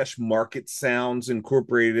Marrakesh market sounds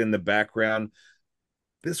incorporated in the background.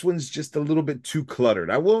 This one's just a little bit too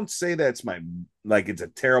cluttered. I won't say that it's a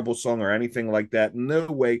terrible song or anything like that. No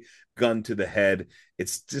way, gun to the head.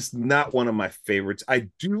 It's just not one of my favorites. I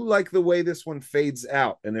do like the way this one fades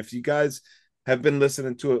out. And if you guys have been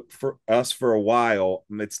listening to it for us for a while,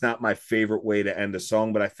 it's not my favorite way to end a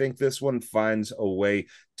song, but I think this one finds a way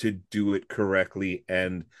to do it correctly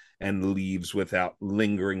and leaves without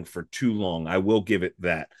lingering for too long. I will give it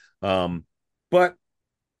that. But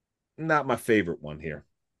not my favorite one here.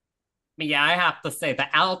 Yeah, I have to say the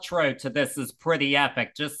outro to this is pretty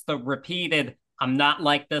epic. Just the repeated "I'm not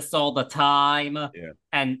like this all the time" Yeah.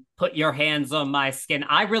 and "put your hands on my skin."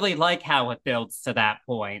 I really like how it builds to that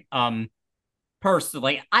point.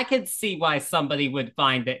 Personally, I can see why somebody would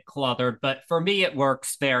find it cluttered, but for me it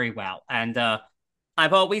works very well. And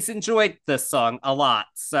I've always enjoyed this song a lot.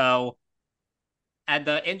 So, and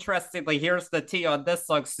interestingly, here's the tea on this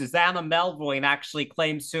song. Susanna Melvoin actually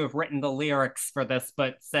claims to have written the lyrics for this,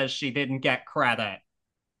 but says she didn't get credit.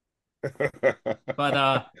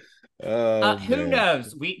 But Oh who man.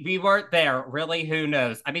 knows? We weren't there. Really, who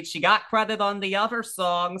knows? I mean, she got credit on the other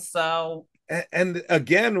song, so And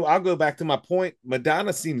again, I'll go back to my point.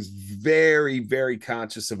 Madonna seems very, very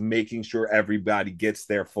conscious of making sure everybody gets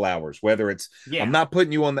their flowers, whether it's I'm yeah. not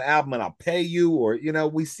putting you on the album and I'll pay you, or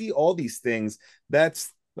we see all these things.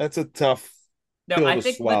 That's a tough No, pill I to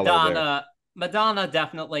think swallow there. Madonna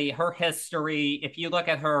definitely her history, if you look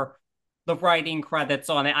at her the writing credits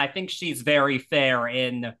on it, I think she's very fair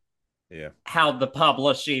in Yeah. how the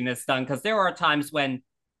publishing is done because there are times when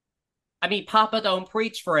I mean Papa Don't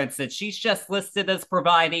Preach, for instance, she's just listed as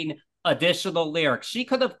providing additional lyrics. She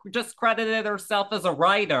could have just credited herself as a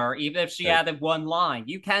writer, even if she Right. added one line.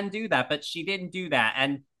 You can do that, but she didn't do that.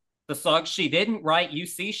 And the songs she didn't write, you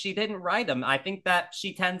see, she didn't write them. I think that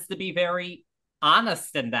she tends to be very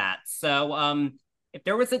honest in that. So, if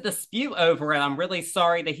there was a dispute over it, I'm really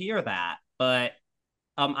sorry to hear that. But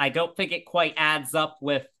I don't think it quite adds up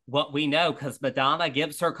with what we know because Madonna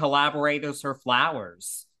gives her collaborators her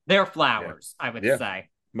flowers. Their Yeah. flowers, I would Yeah. say.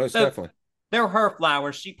 Most Though definitely. they're her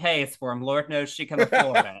flowers. She pays for them. Lord knows she can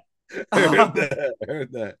afford it. Heard that.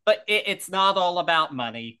 Heard that. But it's not all about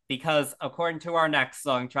money because, according to our next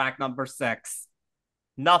song, track number 6,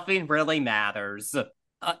 nothing really matters.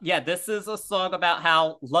 Yeah, this is a song about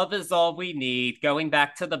how love is all we need, going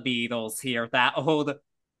back to the Beatles here, that old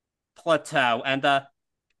plateau. And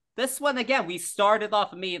this one, again, we started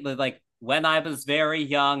off immediately like, when I was very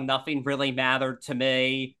young, nothing really mattered to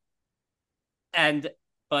me. And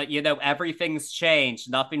but everything's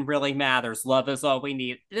changed, nothing really matters, love is all we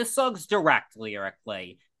need. This song's direct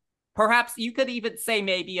lyrically, perhaps you could even say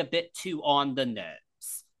maybe a bit too on the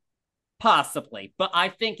nose, possibly, but I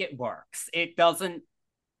think it works. It doesn't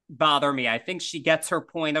bother me. I think she gets her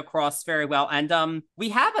point across very well. And we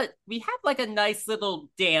have like a nice little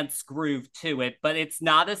dance groove to it, but it's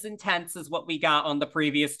not as intense as what we got on the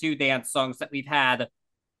previous two dance songs that we've had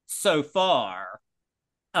so far.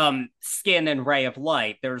 Skin and Ray of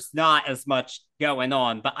Light, there's not as much going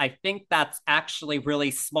on, but I think that's actually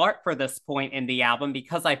really smart for this point in the album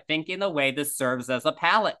because I think in a way this serves as a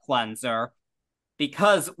palate cleanser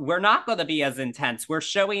because we're not going to be as intense. We're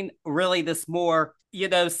showing really this more,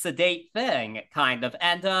 sedate thing kind of.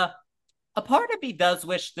 And a part of me does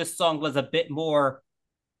wish this song was a bit more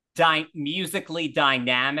musically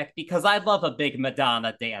dynamic because I love a big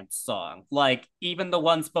Madonna dance song, like even the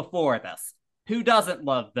ones before this. Who doesn't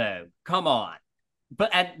love Vogue? Come on.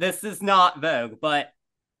 And this is not Vogue, but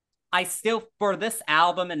I still, for this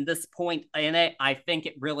album and this point in it, I think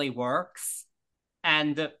it really works.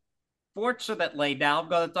 And fortunately, now I'm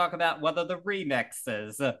going to talk about one of the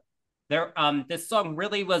remixes. This song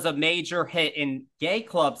really was a major hit in gay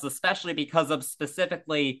clubs, especially because of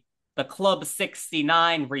specifically the Club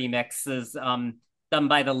 69 remixes done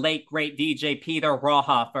by the late great DJ Peter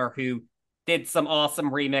Rohofer, who did some awesome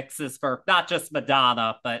remixes for not just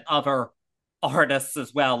Madonna, but other artists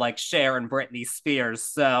as well, like Cher and Britney Spears.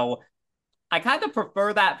 So I kind of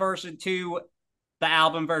prefer that version to the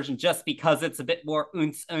album version just because it's a bit more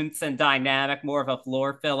oonce and dynamic, more of a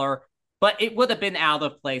floor filler. But it would have been out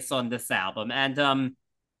of place on this album. And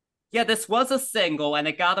yeah, this was a single, and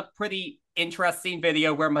it got a pretty interesting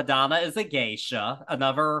video where Madonna is a geisha,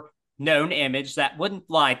 another known image that wouldn't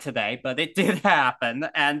fly today, but it did happen.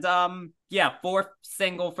 And yeah, fourth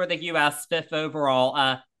single for the US, fifth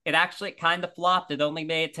overall. It actually kind of flopped. It only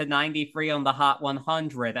made it to 93 on the Hot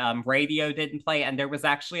 100. Radio didn't play, and there was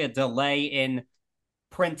actually a delay in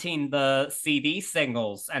printing the CD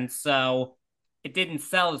singles, and so it didn't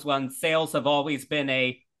sell as well. And sales have always been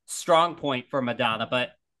a strong point for Madonna, but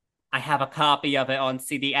I have a copy of it on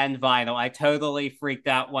CD and vinyl. I totally freaked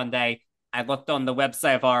out one day. I looked on the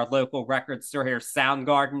website of our local record store here,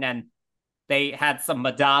 Soundgarden, and they had some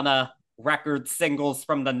Madonna record singles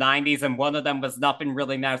from the 90s, and one of them was Nothing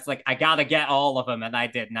Really Matters. Like, I gotta get all of them, and I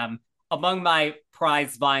did. And among my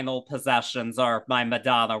prized vinyl possessions are my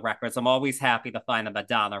Madonna records. I'm always happy to find a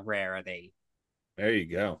Madonna rarity. There you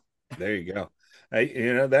go. There you go.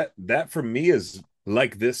 That for me is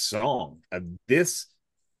like this song. This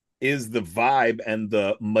is the vibe and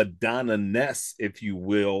the Madonna-ness, if you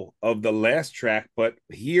will, of the last track. But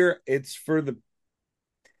here it's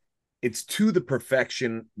to the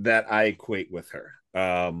perfection that I equate with her.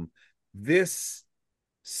 This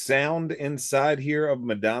sound inside here of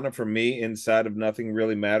Madonna for me, inside of Nothing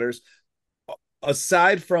Really Matters,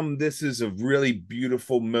 aside from this is a really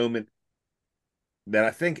beautiful moment that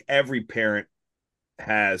I think every parent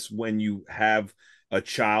has when you have a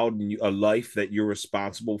child and a life that you're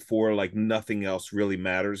responsible for, like nothing else really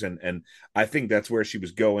matters. And I think that's where she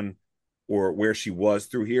was going, or where she was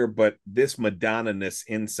through here. But this Madonna-ness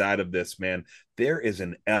inside of this, man, there is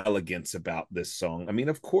an elegance about this song. I mean,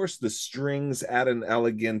 of course, the strings add an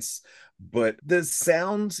elegance, but the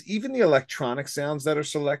sounds, even the electronic sounds that are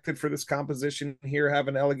selected for this composition here, have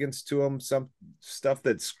an elegance to them. Some stuff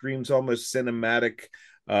that screams almost cinematic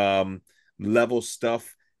level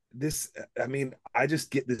stuff. I mean, I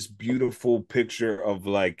just get this beautiful picture of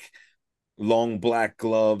like long black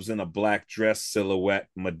gloves and a black dress silhouette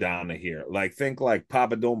Madonna here. Like, think like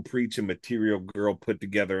Papa Don't Preach and Material Girl put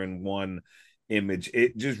together in one image.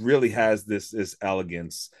 It just really has this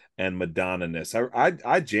elegance and Madonna-ness.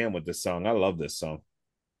 I jam with this song. I love this song.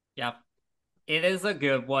 Yep. It is a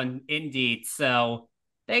good one indeed. So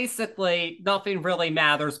basically, nothing really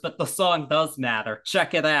matters, but the song does matter.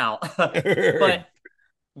 Check it out. But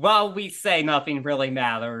while we say nothing really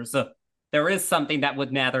matters, there is something that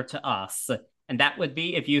would matter to us. And that would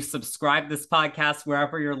be if you subscribe this podcast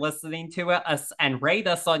wherever you're listening to us and rate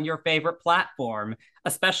us on your favorite platform,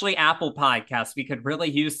 especially Apple Podcasts. We could really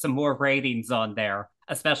use some more ratings on there,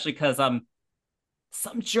 especially because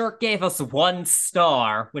some jerk gave us 1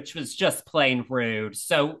 star, which was just plain rude.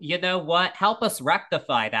 So you know what? Help us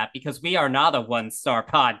rectify that, because we are not a 1-star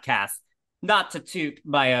podcast. Not to toot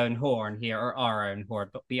my own horn here, or our own horn,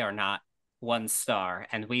 but we are not 1 star.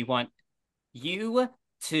 And we want you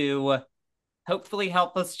to hopefully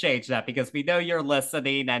help us change that, because we know you're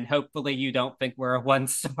listening, and hopefully you don't think we're a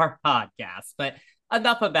 1-star podcast. But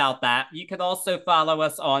enough about that. You can also follow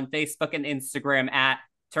us on Facebook and Instagram at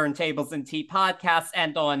Turntables and Tea Podcast,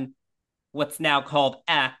 and on what's now called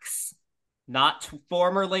X, not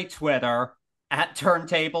formerly Twitter, at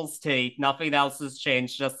Turntables Tea. Nothing else has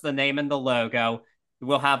changed, just the name and the logo.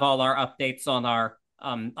 We'll have all our updates on our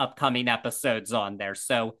upcoming episodes on there.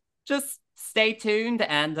 So just stay tuned.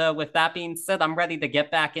 And with that being said, I'm ready to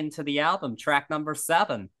get back into the album, track number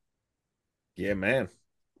 7. Yeah, man.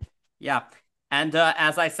 Yeah. And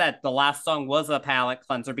as I said, the last song was a palate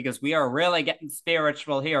cleanser, because we are really getting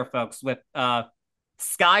spiritual here, folks, with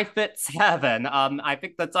Sky Fits Heaven. I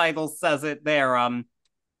think the title says it there.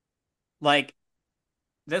 Like,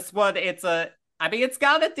 this one, it's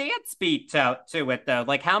got a dance beat to it, though.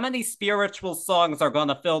 Like, how many spiritual songs are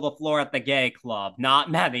gonna fill the floor at the gay club? Not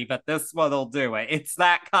many, but this one will do it. It's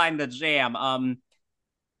that kind of jam.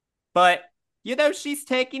 But you know, she's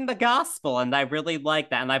taking the gospel, and I really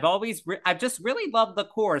like that. And I've just really loved the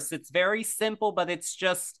chorus. It's very simple, but it's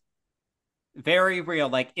just very real.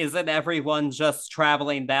 Like, isn't everyone just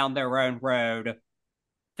traveling down their own road?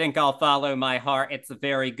 Think I'll follow my heart. It's a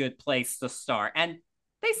very good place to start. And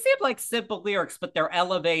they seem like simple lyrics, but they're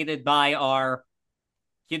elevated by our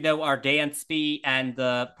dance beat and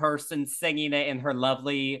the person singing it in her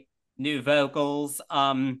lovely new vocals.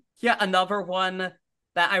 Yeah, another one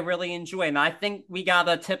that I really enjoy. And I think we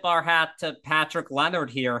gotta tip our hat to Patrick Leonard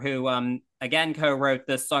here, who again co-wrote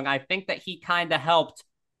this song. I think that he kind of helped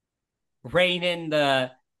rein in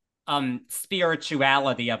the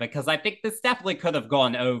spirituality of it, because I think this definitely could have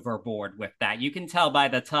gone overboard with that. You can tell by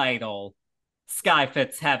the title, Sky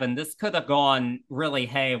Fits Heaven. This could have gone really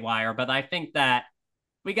haywire, but I think that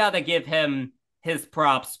we got to give him his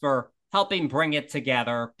props for helping bring it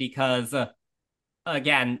together because,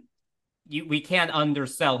 again, we can't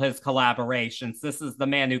undersell his collaborations. This is the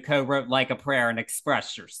man who co-wrote Like a Prayer and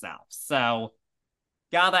Express Yourself. So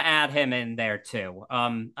gotta add him in there too.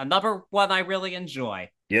 Another one I really enjoy.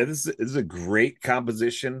 Yeah, this is a great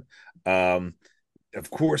composition. Um, of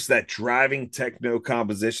course, that driving techno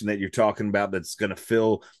composition that you're talking about that's going to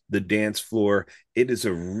fill the dance floor. It is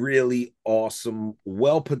a really awesome,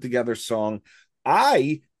 well put together song.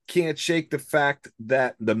 I can't shake the fact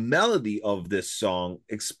that the melody of this song,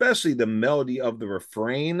 especially the melody of the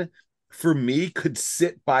refrain, for me could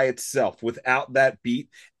sit by itself without that beat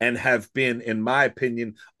and have been, in my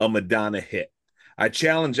opinion, a Madonna hit. I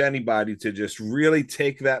challenge anybody to just really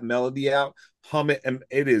take that melody out, hum it, and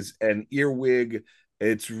it is an earwig.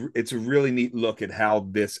 It's a really neat look at how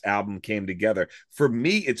this album came together. For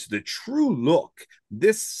me, it's the true look.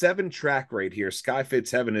 This 7 track right here, Sky Fits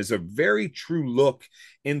Heaven, is a very true look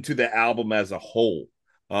into the album as a whole.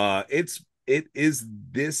 It is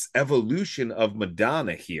this evolution of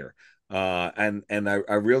Madonna here. And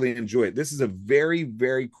I really enjoy it. This is a very,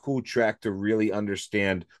 very cool track to really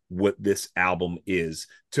understand what this album is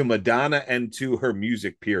to Madonna and to her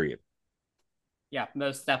music, period. Yeah,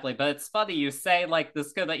 most definitely. But it's funny you say like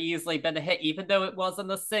this could have easily been a hit, even though it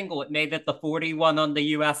wasn't a single. It made it the 41 on the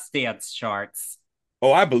US dance charts.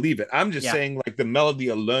 Oh, I believe it. I'm just Yeah. saying, like the melody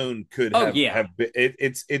alone could Oh yeah, have been.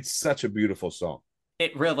 It's such a beautiful song.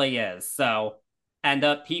 it really is. So, and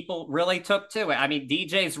people really took to it. I mean,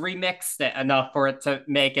 DJs remixed it enough for it to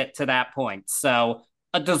make it to that point. So,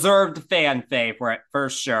 a deserved fan favorite for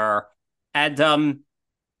sure. And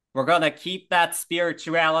we're gonna keep that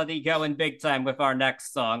spirituality going big time with our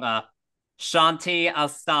next song, Shanti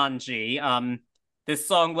Astanji. This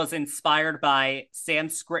song was inspired by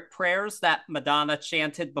Sanskrit prayers that Madonna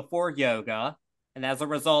chanted before yoga. And as a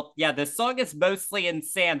result, yeah, this song is mostly in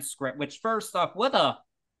Sanskrit, which, first off, what a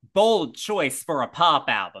bold choice for a pop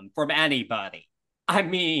album from anybody. I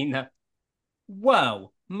mean,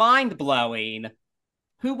 whoa, mind blowing.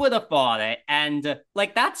 Who would have thought it? And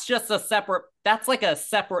like that's like a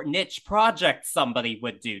separate niche project somebody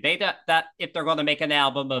would do. They that if they're going to make an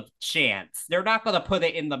album of chants, they're not going to put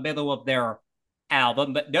it in the middle of their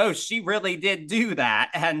album. But no, she really did do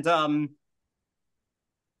that. And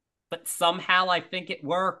but somehow I think it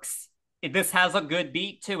works. This has a good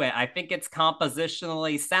beat to it. I think it's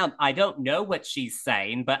compositionally sound. I don't know what she's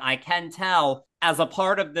saying, but I can tell as a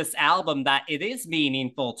part of this album that it is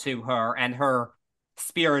meaningful to her and her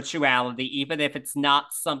spirituality, even if it's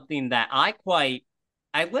not something that I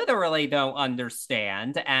literally don't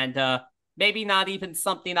understand, and maybe not even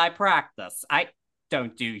something I practice. I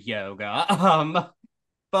don't do yoga.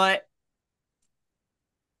 But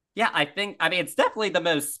yeah, I mean, it's definitely the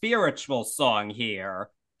most spiritual song here.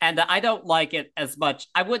 And I don't like it as much.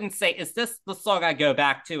 I wouldn't say, is this the song I go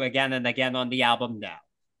back to again and again on the album? No.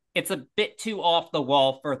 It's a bit too off the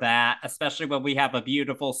wall for that, especially when we have a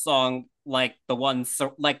beautiful song like the ones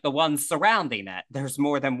surrounding it. There's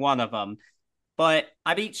more than one of them. But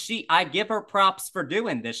I mean, I give her props for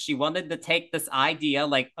doing this. She wanted to take this idea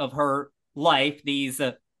like of her life, these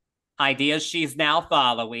ideas she's now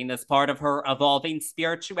following as part of her evolving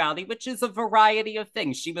spirituality, which is a variety of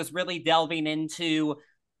things. She was really delving into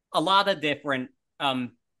a lot of different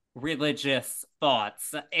religious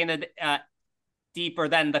thoughts in a deeper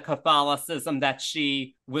than the Catholicism that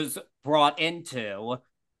she was brought into.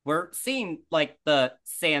 We're seeing like the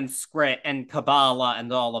Sanskrit and Kabbalah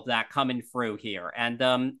and all of that coming through here. And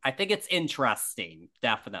I think it's interesting,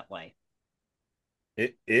 definitely.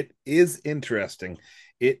 It is interesting.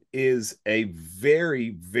 It is a very,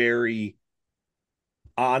 very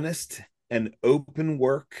honest and open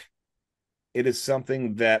work. It is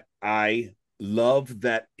something that I love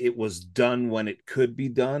that it was done when it could be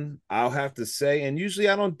done. I'll have to say, and usually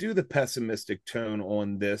I don't do the pessimistic tone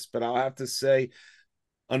on this, but I'll have to say,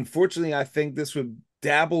 unfortunately, I think this would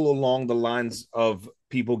dabble along the lines of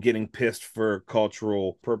people getting pissed for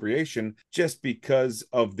cultural appropriation just because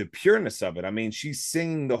of the pureness of it. I mean, she's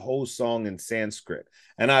singing the whole song in Sanskrit,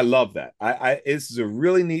 and I love that. This is a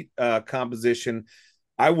really neat composition.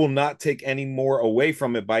 I will not take any more away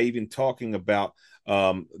from it by even talking about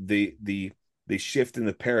the shift in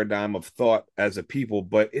the paradigm of thought as a people,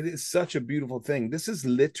 but it is such a beautiful thing. This is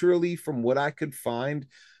literally, from what I could find,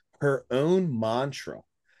 her own mantra,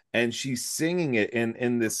 and she's singing it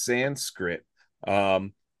in this Sanskrit.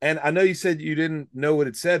 And I know you said you didn't know what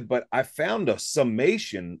it said, but I found a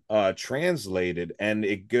summation translated, and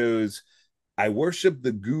it goes, I worship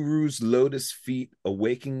the guru's lotus feet,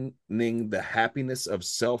 awakening the happiness of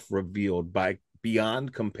self revealed by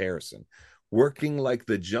beyond comparison, working like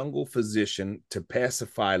the jungle physician to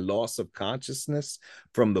pacify loss of consciousness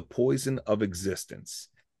from the poison of existence.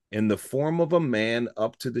 In the form of a man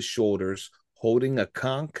up to the shoulders, holding a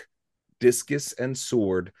conch, discus, and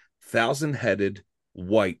sword, thousand headed,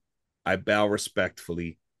 white, I bow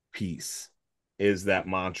respectfully, peace is that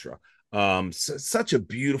mantra. Such a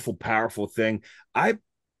beautiful, powerful thing. I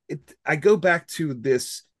I go back to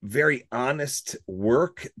this very honest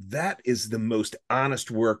work. That is the most honest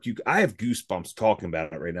work you. I have goosebumps talking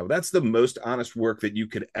about it right now. That's the most honest work that you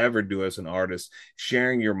could ever do as an artist,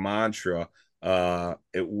 sharing your mantra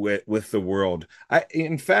with the world.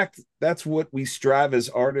 In fact, that's what we strive as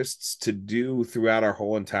artists to do throughout our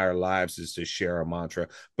whole entire lives, is to share a mantra.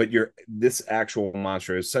 But this actual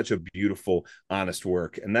mantra is such a beautiful, honest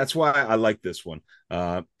work, and that's why I like this one.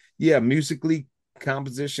 Yeah, musically,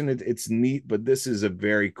 composition, it's neat, but this is a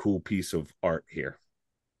very cool piece of art here.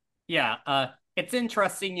 Yeah, it's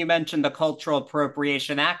interesting you mentioned the cultural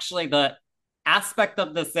appropriation. Actually, the aspect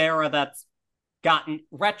of this era that's gotten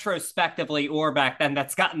retrospectively or back then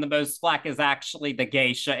that's gotten the most flack is actually the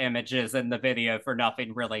geisha images in the video for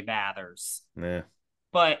Nothing Really Matters. Yeah.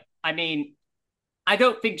 But I mean, I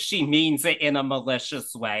don't think she means it in a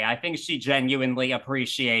malicious way. I think she genuinely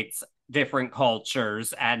appreciates different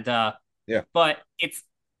cultures and Yeah. but it's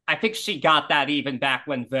I think she got that even back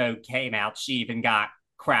when Vogue came out. She even got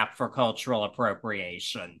crap for cultural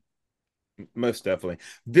appropriation. Most definitely.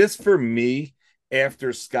 This for me,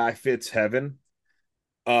 after Sky Fits Heaven,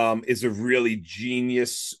 is a really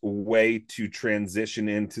genius way to transition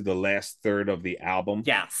into the last third of the album.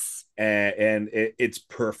 Yes. And it's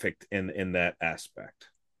perfect in that aspect.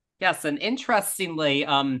 Yes, and interestingly,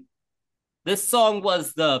 this song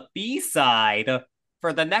was the B-side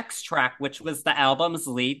for the next track, which was the album's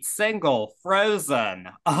lead single, Frozen.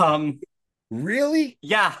 Really?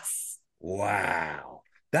 Yes. Wow.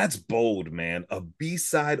 That's bold, man. A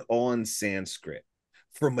B-side on Sanskrit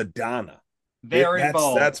for Madonna. Very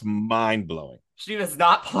bold. That's mind-blowing. She was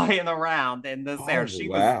not playing around in this Oh, era. She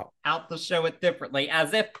was wow. out to show it differently,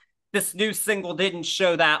 as if this new single didn't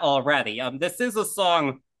show that already. This is a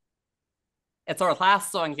song. It's our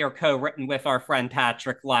last song here, co-written with our friend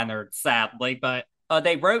Patrick Leonard, sadly, but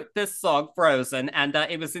they wrote this song, Frozen, and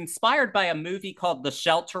it was inspired by a movie called The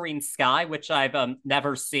Sheltering Sky, which I've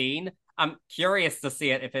never seen. I'm curious to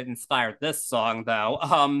see it if it inspired this song,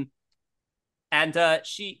 though. And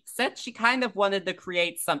she said she kind of wanted to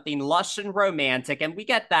create something lush and romantic, and we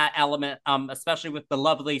get that element, especially with the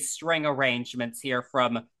lovely string arrangements here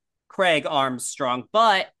from Craig Armstrong.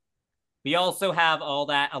 But we also have all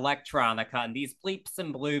that electronica and these bleeps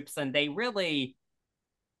and bloops, and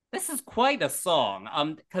this is quite a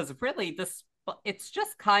song. Because really, it's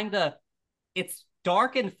just kind of it's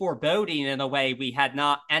dark and foreboding in a way we had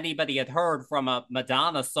not anybody had heard from a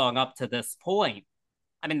Madonna song up to this point.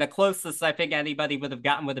 I mean, the closest I think anybody would have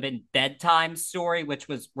gotten would have been Bedtime Story, which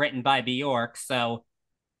was written by Bjork. So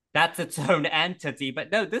that's its own entity.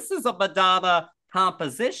 But no, this is a Madonna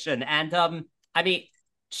composition. And I mean,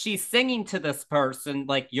 she's singing to this person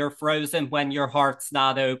like, you're frozen when your heart's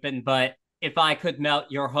not open, but if I could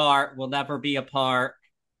melt your heart, we'll never be apart.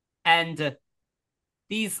 And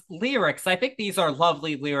these lyrics, I think these are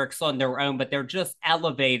lovely lyrics on their own, but they're just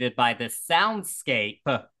elevated by this soundscape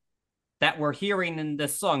that we're hearing in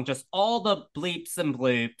this song. Just all the bleeps and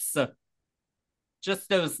bloops, just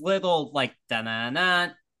those little like da-na-na,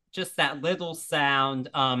 just that little sound.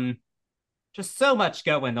 Just so much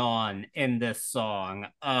going on in this song.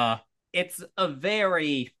 It's a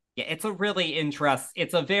very yeah, it's a really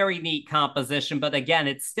it's a very neat composition, but again,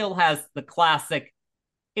 it still has the classic,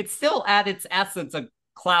 it's still at its essence a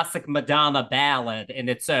classic Madonna ballad in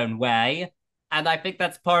its own way. And I think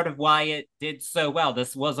that's part of why it did so well.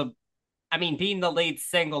 This was I mean, being the lead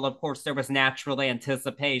single, of course, there was natural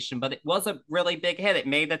anticipation, but it was a really big hit. It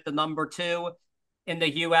made it the #2 in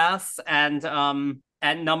the US and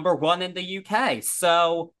 #1 in the UK.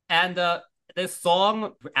 So, and this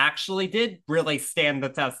song actually did really stand the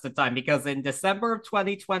test of time because in December of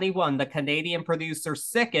 2021, the Canadian producer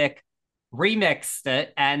Sickick remixed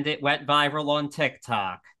it and it went viral on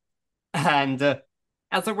TikTok. And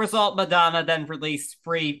as a result, Madonna then released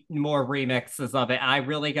more remixes of it. I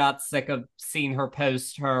really got sick of seeing her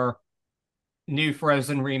post her new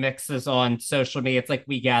Frozen remixes on social media. It's like,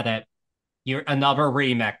 we get it. You're another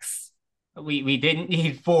remix. We didn't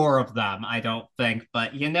need 4 of them, I don't think.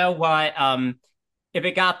 But you know what? If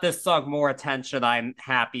it got this song more attention, I'm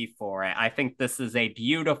happy for it. I think this is a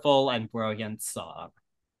beautiful and brilliant song.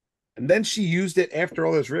 And then she used it after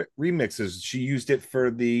all those remixes. She used it for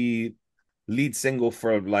the lead single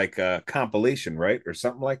for like a compilation, right? Or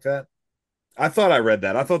something like that. I thought I read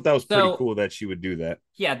that. I thought that was pretty So cool that she would do that.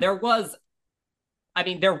 yeah, there was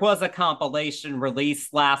a compilation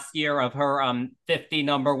released last year of her 50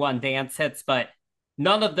 number one dance hits, but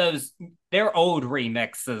none of those, they're old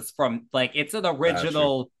remixes from like it's an Gotcha.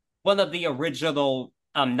 original, one of the original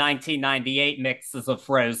 1998 mixes of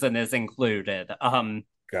Frozen is included.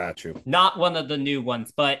 Gotcha. Not one of the new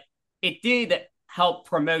ones, but it did help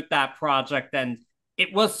promote that project, and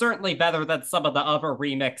it was certainly better than some of the other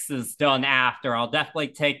remixes done after. I'll definitely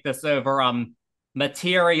take this over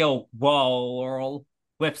Material World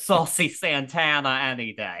with Saucy Santana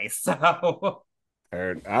any day. So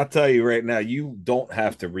I'll tell you right now, you don't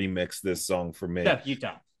have to remix this song for me. no, you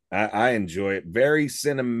don't. I enjoy it. Very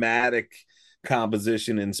cinematic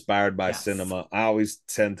composition inspired by Yes. cinema. I always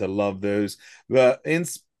tend to love those.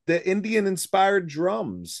 The Indian inspired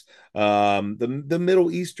drums, the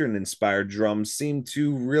Middle Eastern inspired drums seem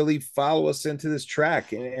to really follow us into this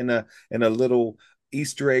track in a little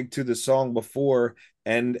Easter egg to the song before,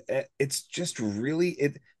 and it's just really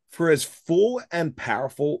it for as full and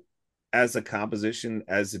powerful as a composition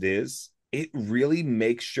as it is, it really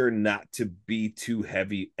makes sure not to be too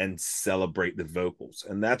heavy and celebrate the vocals.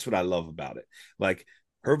 And that's what I love about it. Like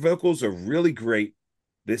her vocals are really great.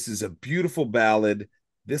 This is a beautiful ballad.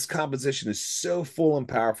 This composition is so full and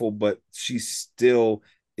powerful, but she still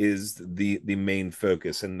is the main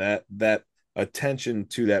focus. And that attention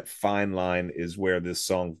to that fine line is where this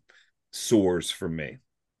song soars for me.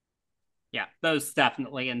 Yeah, those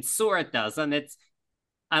definitely. And so it does. And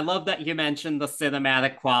I love that you mentioned the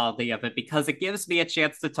cinematic quality of it because it gives me a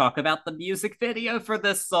chance to talk about the music video for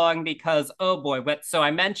this song because oh boy, so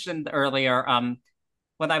I mentioned earlier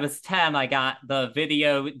when I was 10 I got the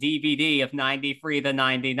video DVD of 93 to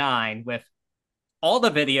 99 with all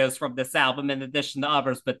the videos from this album in addition to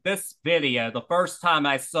others, but this video, the first time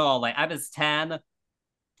I saw, like I was 10,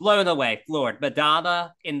 blown away, floored.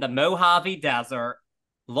 Madonna in the Mojave Desert,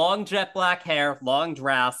 long jet black hair, long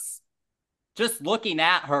dress, just looking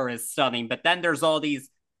at her is stunning. But then there's all these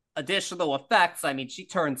additional effects. I mean, she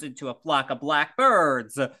turns into a flock of black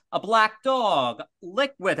birds, a black dog,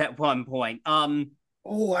 liquid at one point.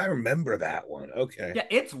 Oh, I remember that one. Okay. Yeah,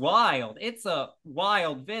 it's wild. It's a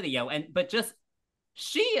wild video, and but just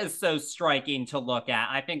she is so striking to look at.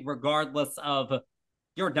 I think, regardless of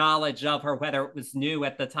your knowledge of her, whether it was new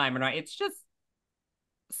at the time or not, it's just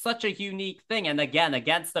such a unique thing. And again,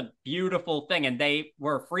 against a beautiful thing. And they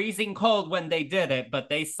were freezing cold when they did it, but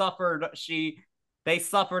they suffered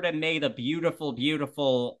and made a beautiful,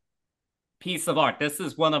 beautiful piece of art. This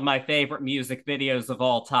is one of my favorite music videos of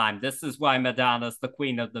all time. This is why Madonna's the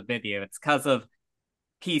queen of the video. It's because of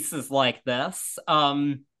pieces like this.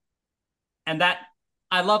 And that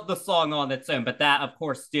I love the song on its own, but that of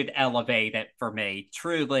course did elevate it for me.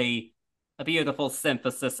 Truly a beautiful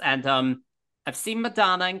synthesis. And I've seen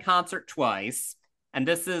Madonna in concert twice, and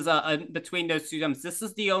this is between those two albums. This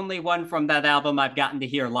is the only one from that album I've gotten to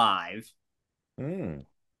hear live. Mm.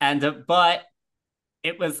 And but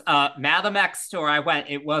it was Madam X tour. I went.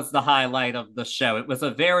 It was the highlight of the show. It was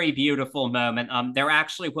a very beautiful moment. There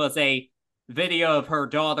actually was a video of her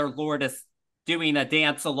daughter Lourdes doing a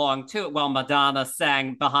dance along to it while Madonna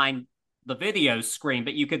sang behind the video screen,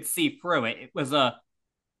 but you could see through it. It was a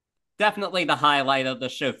definitely the highlight of the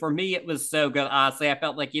show. For me, it was so good. Honestly, I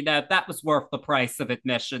felt like, that was worth the price of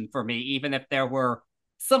admission for me, even if there were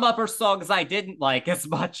some other songs I didn't like as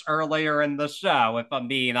much earlier in the show, if I'm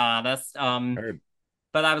being honest. Heard.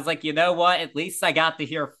 But I was like, you know what? At least I got to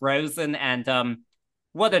hear Frozen, and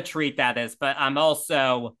what a treat that is. But I'm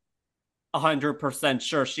also 100%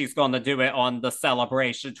 sure she's going to do it on the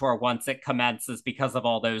Celebration tour once it commences because of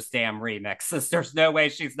all those damn remixes. There's no way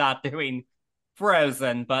she's not doing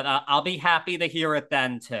Frozen, but I'll be happy to hear it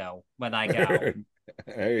then too when I go.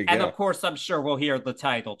 There you And go. of course, I'm sure we'll hear the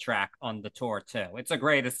title track on the tour too. It's a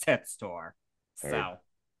greatest hits tour. Heard. So,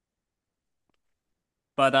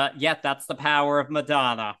 but yeah, that's the power of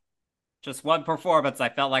Madonna. Just one performance, I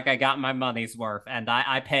felt like I got my money's worth, and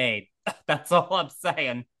I paid. That's all I'm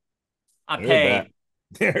saying. I Heard that.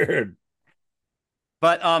 paid. Heard.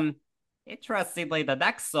 But interestingly, the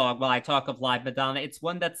next song, when I talk of live Madonna, it's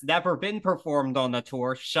one that's never been performed on the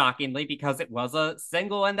tour, shockingly, because it was a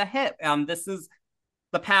single and a hit. This is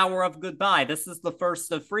The Power of Goodbye. This is the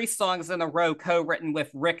first of 3 songs in a row co-written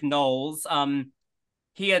with Rick Knowles.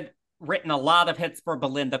 He had written a lot of hits for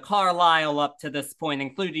Belinda Carlisle up to this point,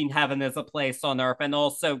 including Heaven is a Place on Earth, and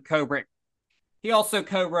also he also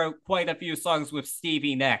co-wrote quite a few songs with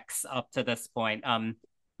Stevie Nicks up to this point.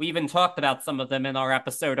 We even talked about some of them in our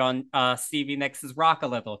episode on Stevie Nicks' Rock a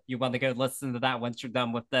Little. You want to go listen to that once you're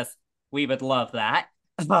done with this? We would love that.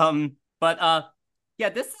 But yeah,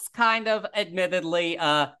 this is kind of admittedly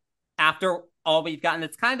after all we've gotten,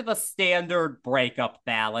 it's kind of a standard breakup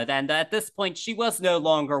ballad. And at this point, she was no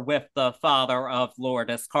longer with the father of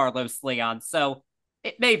Lourdes, Carlos Leon. So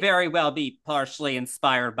it may very well be partially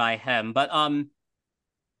inspired by him. But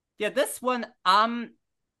yeah, this one,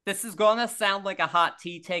 this is gonna sound like a hot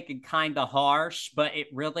tea take and kind of harsh, but it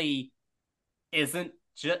really isn't.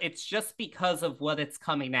 It's just because of what it's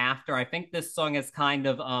coming after. I think this song is kind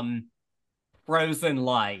of Frozen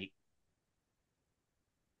Light.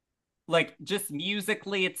 Like, just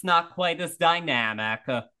musically, it's not quite as dynamic.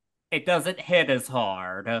 It doesn't hit as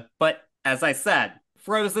hard. But as I said,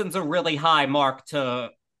 Frozen's a really high mark to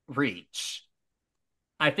reach.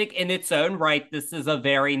 I think in its own right, this is a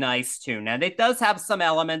very nice tune. And it does have some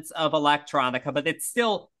elements of electronica, but it's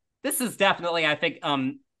still, this is definitely, I think,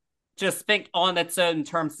 just think on its own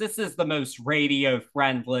terms, this is the most radio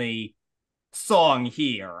friendly song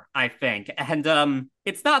here, I think. And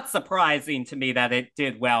it's not surprising to me that it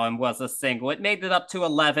did well and was a single. It made it up to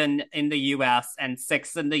 11 in the US and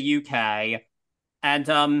 6 in the UK.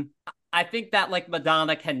 And I think that like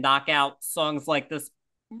Madonna can knock out songs like this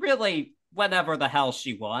really whenever the hell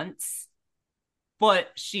she wants, but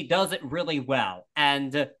she does it really well.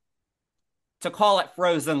 And to call it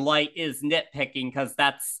Frozen Light is nitpicking because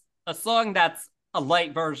that's a song that's a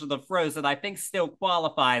light version of Frozen, I think still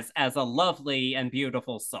qualifies as a lovely and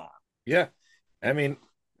beautiful song. Yeah. I mean,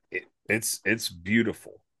 it's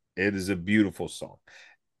beautiful. It is a beautiful song.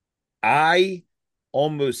 I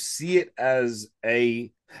almost see it as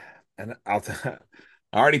and I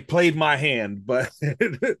already played my hand, but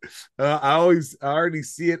I already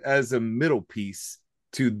see it as a middle piece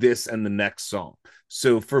to this and the next song.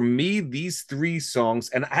 So for me, these three songs,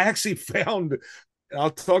 and I actually found, I'll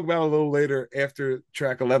talk about it a little later after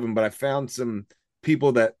track 11, but I found some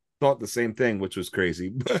people that thought the same thing, which was crazy.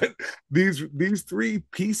 But these three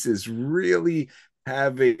pieces really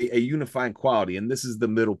have a unifying quality, and this is the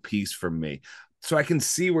middle piece for me. So I can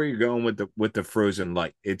see where you're going with the Frozen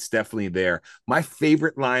Light. It's definitely there. My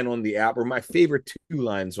favorite line on the album, my favorite two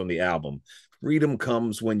lines on the album: freedom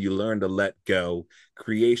comes when you learn to let go.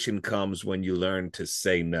 Creation comes when you learn to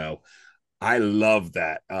say no. I love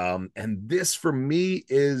that. And this for me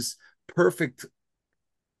is perfect,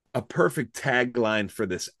 a perfect tagline for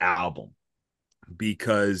this album,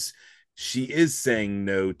 because she is saying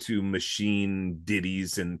no to machine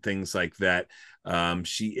ditties and things like that.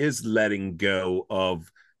 She is letting go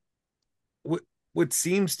of what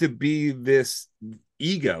seems to be this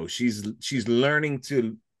ego. She's learning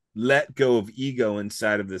to let go of ego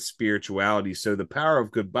inside of the spirituality. So the power of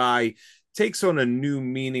goodbye takes on a new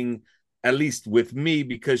meaning, at least with me,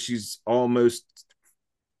 because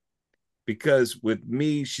with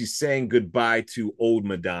me, she's saying goodbye to old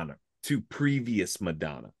Madonna, to previous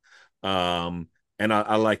Madonna. And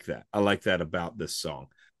I like that. I like that about this song.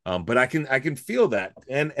 But I can feel that,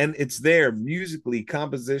 and it's there musically,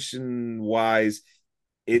 composition wise.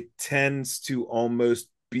 It tends to almost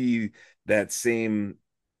be that same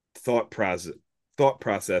thought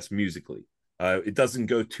process musically. It doesn't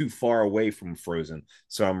go too far away from Frozen,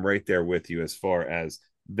 so I'm right there with you as far as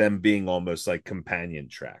them being almost like companion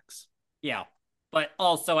tracks. Yeah, but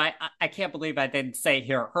also I can't believe I didn't say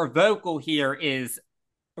here, her vocal here is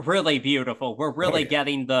really beautiful. We're really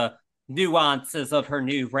getting the nuances of her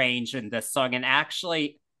new range in this song. And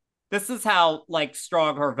actually, this is how like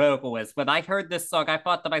strong her vocal is. When I heard this song, I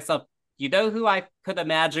thought to myself, you know who I could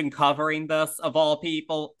imagine covering this of all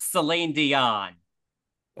people? Celine Dion.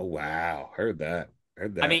 Oh wow, heard that.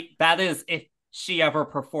 I mean, that is if she ever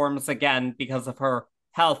performs again because of her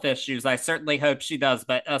health issues. I certainly hope she does.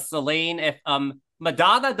 But Celine, if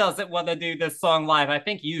Madonna doesn't want to do this song live, I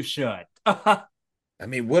think you should. I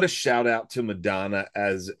mean, what a shout out to Madonna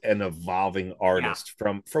as an evolving artist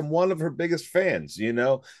from one of her biggest fans,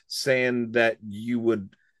 saying that you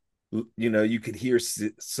could hear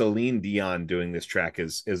Celine Dion doing this track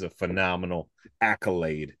is a phenomenal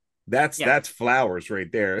accolade. That's flowers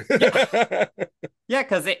right there. Yeah,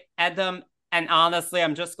 because and honestly,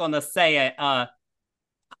 I'm just going to say it.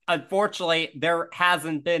 Unfortunately, there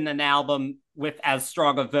hasn't been an album with as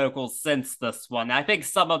strong of vocals since this one. I think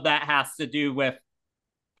some of that has to do with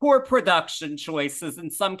poor production choices. In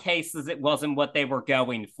some cases, it wasn't what they were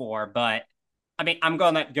going for. But I mean, I'm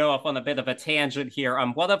going to go off on a bit of a tangent here.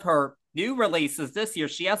 One of her new releases this year,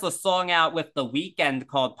 she has a song out with The Weeknd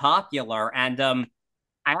called Popular. And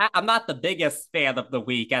I'm not the biggest fan of The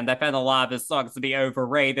Weeknd. I found a lot of his songs to be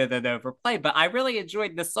overrated and overplayed, but I really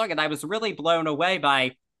enjoyed this song. And I was really blown away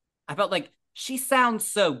by I felt like she sounds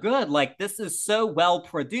so good. Like this is so well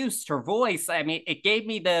produced. Her voice, I mean, it gave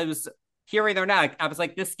me those hearing her now. I was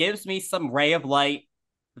like, this gives me some Ray of Light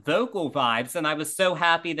vocal vibes, and I was so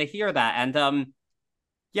happy to hear that. And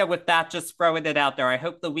yeah, with that, just throwing it out there, I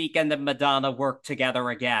hope the Weeknd and Madonna work together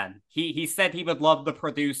again. He said he would love to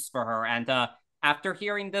produce for her, and after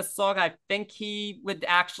hearing this song, I think he'd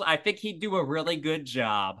do a really good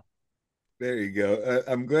job. There you go.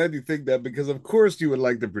 I'm glad you think that because, of course, you would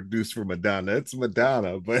like to produce for Madonna. It's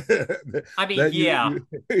Madonna, but I mean, that yeah,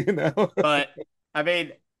 you know. but I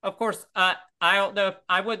mean, of course, I don't know if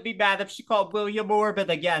I would be mad if she called William Orbit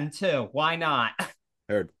again too. Why not?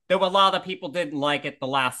 Heard. There were a lot of people didn't like it the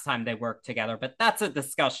last time they worked together, but that's a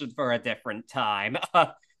discussion for a different time.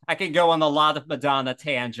 I can go on a lot of Madonna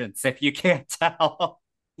tangents if you can't tell,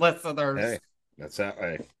 listeners. Hey, that's how.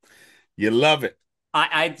 Hey, you love it.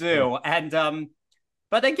 I do, and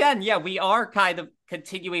but again, yeah, we are kind of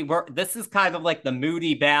continuing. This is kind of like the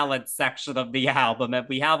moody ballad section of the album, and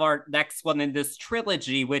we have our next one in this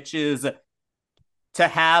trilogy, which is to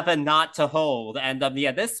have and not to hold. And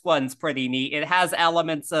yeah, this one's pretty neat. It has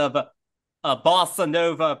elements of bossa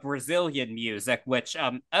nova Brazilian music, which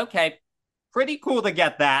okay, pretty cool to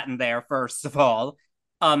get that in there. First of all,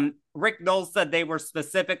 Rick Knowles said they were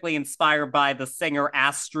specifically inspired by the singer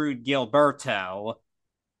Astrud Gilberto.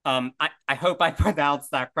 I hope I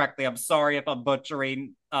pronounced that correctly. I'm sorry if I'm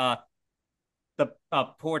butchering the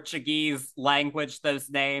Portuguese language, those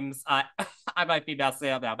names. I might be messing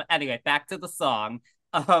up now. But anyway, back to the song.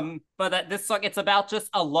 But this song, it's about just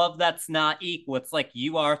a love that's not equal. It's like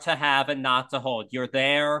you are to have and not to hold. You're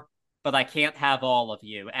there, but I can't have all of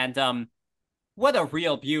you. And what a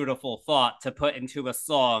real beautiful thought to put into a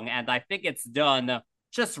song. And I think it's done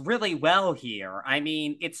just really well here. I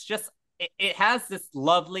mean, it's just it has this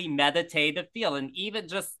lovely meditative feel, and even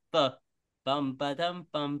just the bum ba dum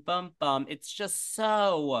bum bum bum. It's just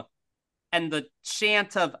so, and the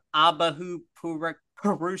chant of Abahu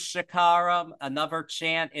Purushakaram, another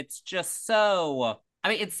chant. It's just so. I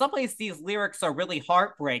mean, in some ways, these lyrics are really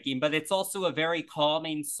heartbreaking, but it's also a very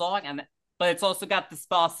calming song, and but it's also got this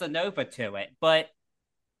bossa nova to it. But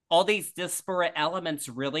all these disparate elements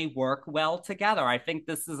really work well together. I think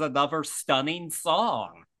this is another stunning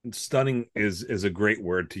song. Stunning is a great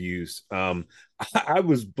word to use. I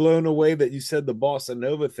was blown away that you said the bossa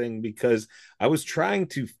nova thing because I was trying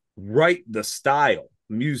to write the style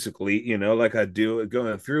musically, like I do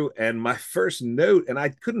going through, and my first note, and I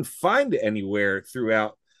couldn't find it anywhere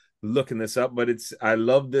throughout looking this up, but I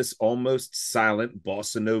love this almost silent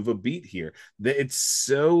bossa nova beat here. It's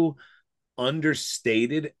so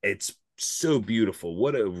understated. It's so beautiful.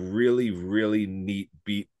 What a really, really neat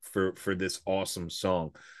beat for this awesome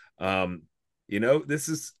song. This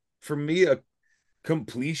is for me a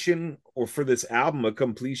completion, or for this album, a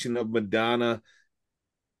completion of Madonna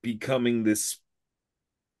becoming this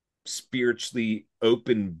spiritually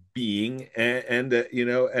open being and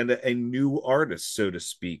a new artist, so to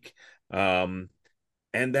speak. And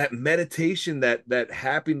that meditation, that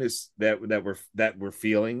happiness that we're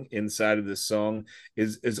feeling inside of this song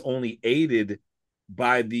is only aided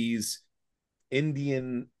by these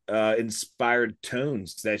Indian inspired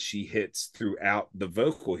tones that she hits throughout the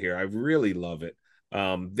vocal here. I really love it.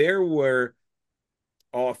 There were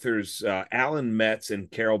authors, Alan Metz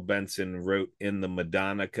and Carol Benson wrote in the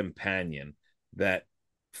Madonna Companion that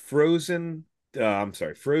Frozen,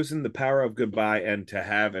 Frozen, The Power of Goodbye, and To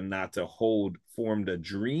Have and Not to Hold formed a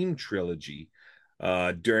dream trilogy,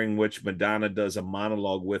 during which Madonna does a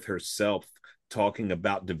monologue with herself talking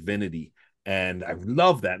about divinity. And I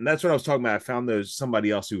love that. And that's what I was talking about. I found there's somebody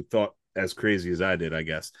else who thought as crazy as I did, I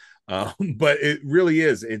guess. But it really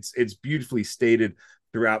is. It's beautifully stated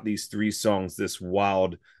throughout these three songs, this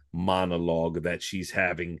wild monologue that she's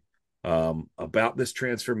having about this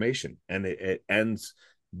transformation. And it ends,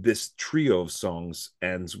 this trio of songs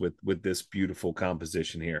ends with this beautiful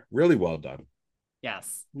composition here. Really well done.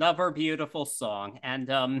 Yes, another beautiful song.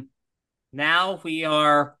 And now we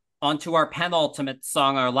are onto our penultimate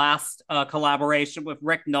song, our last collaboration with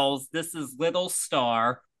Rick Knowles. This is Little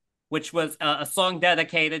Star, which was a song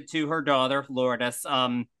dedicated to her daughter, Lourdes.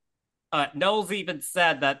 Knowles even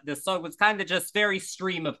said that this song was kind of just very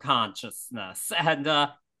stream of consciousness. And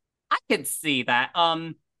I could see that.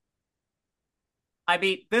 I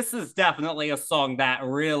mean, this is definitely a song that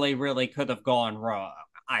really, really could have gone wrong,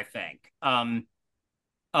 I think.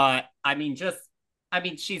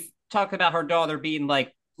 She's talking about her daughter being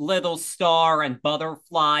like little star and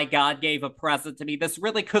butterfly. God gave a present to me. This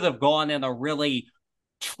really could have gone in a really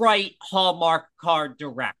trite Hallmark card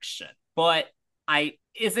direction. But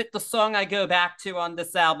is it the song I go back to on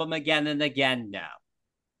this album again and again? No.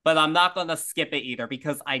 but I'm not going to skip it either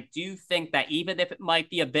because I do think that even if it might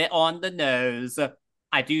be a bit on the nose,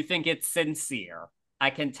 I do think it's sincere. I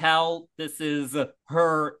can tell this is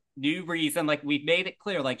her new reason. Like, we've made it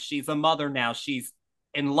clear, like, she's a mother now, she's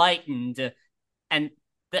enlightened, and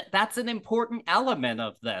that's an important element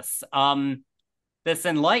of this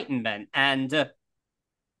enlightenment. And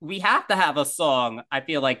we have to have a song, I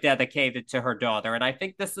feel like, dedicated to her daughter. And I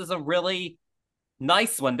think this is a really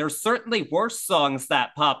nice one. There's certainly worse songs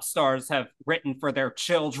that pop stars have written for their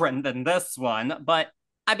children than this one, but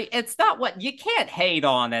I mean, it's not what you can't hate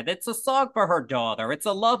on it. It's a song for her daughter. It's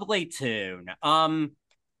a lovely tune.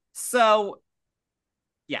 So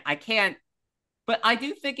yeah, I can't, but I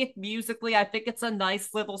do think it musically, I think it's a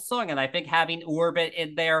nice little song, and I think having Orbit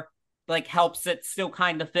in there like helps it still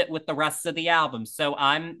kind of fit with the rest of the album. So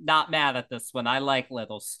I'm not mad at this one. I like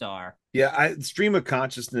Little Star. Yeah, stream of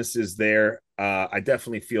consciousness is there. I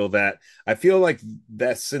definitely feel that. I feel like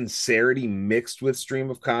that sincerity mixed with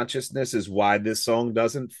stream of consciousness is why this song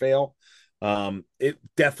doesn't fail. It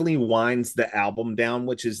definitely winds the album down,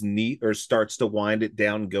 which is neat, or starts to wind it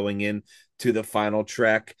down going in to the final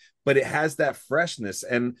track, but it has that freshness.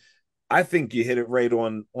 And I think you hit it right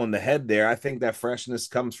on the head there. I think that freshness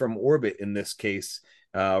comes from Orbit in this case,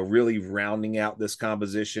 really rounding out this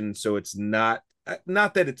composition. So it's not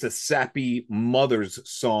that it's a sappy mother's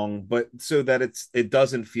song, but so that it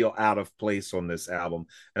doesn't feel out of place on this album.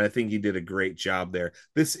 And I think he did a great job there.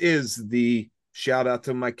 This is the shout out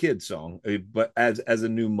to my kid song, but as a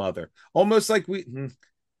new mother, almost like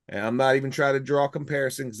and I'm not even trying to draw a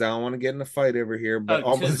comparison because I don't want to get in a fight over here, but Oh, to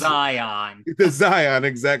almost Zion. the Zion,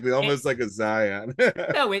 exactly, almost It, like a Zion.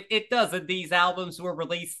 no, it doesn't. These albums were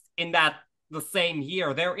released in the same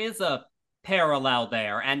year. There is a parallel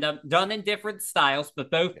there, and done in different styles,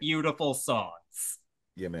 but both beautiful songs.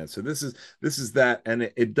 Yeah, man. So this is that,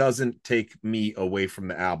 and it doesn't take me away from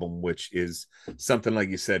the album, which is something like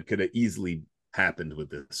you said could have easily happened with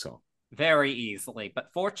this song. Very easily,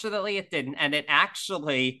 but fortunately it didn't, and it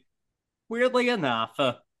actually, weirdly enough,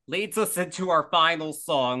 leads us into our final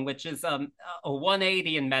song, which is a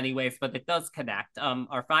 180 in many ways, but it does connect.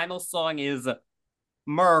 Our final song is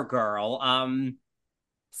Mer Girl.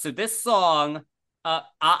 So this song,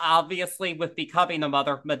 obviously, with becoming a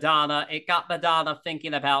mother of Madonna, it got Madonna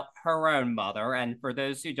thinking about her own mother. And for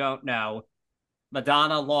those who don't know,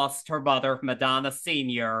 Madonna lost her mother, Madonna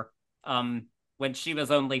Senior, when she was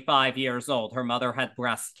only 5 years old. Her mother had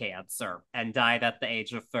breast cancer and died at the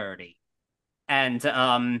age of 30.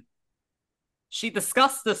 And she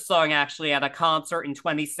discussed this song actually at a concert in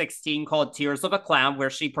 2016 called Tears of a Clown, where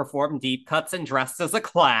she performed deep cuts and dressed as a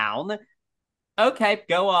clown. Okay,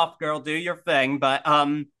 go off, girl, do your thing. But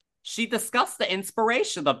she discussed the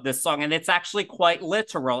inspiration of this song, and it's actually quite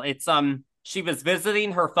literal. It's she was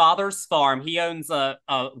visiting her father's farm. He owns a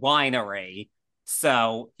winery,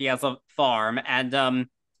 so he has a farm. And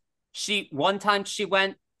one time she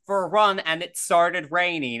went for a run and it started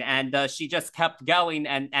raining, and she just kept going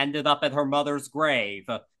and ended up at her mother's grave.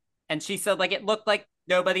 And she said, like, it looked like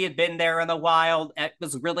nobody had been there in a while. It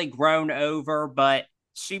was really grown over, but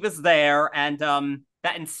she was there, and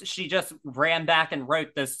she just ran back and wrote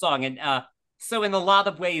this song. And so in a lot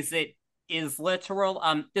of ways it is literal.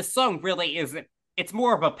 This song really isn't, it's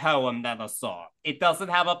more of a poem than a song. It doesn't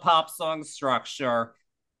have a pop song structure.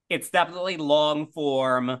 It's definitely long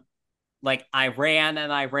form. Like, I ran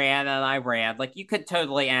and I ran and I ran. Like, you could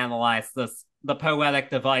totally analyze the poetic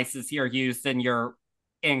devices here used in your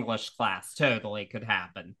English class. Totally could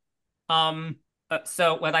happen.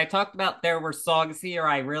 So when I talked about there were songs here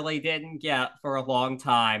I really didn't get for a long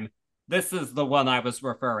time, this is the one I was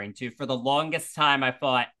referring to. For the longest time, I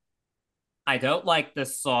thought, I don't like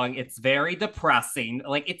this song. It's very depressing.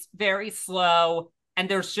 Like, it's very slow. And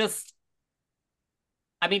there's just,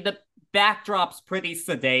 I mean, the backdrop's pretty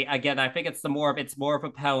sedate. Again, I think it's more of a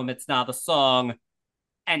poem. It's not a song.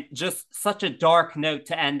 And just such a dark note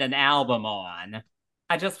to end an album on.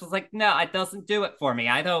 I just was like, no, it doesn't do it for me.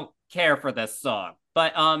 I don't care for this song.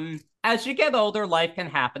 But as you get older, life can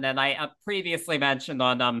happen. And I previously mentioned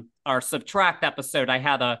on our Subtract episode, I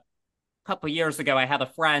had a couple years ago, I had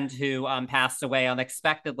a friend who passed away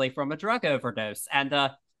unexpectedly from a drug overdose. And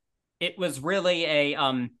it was really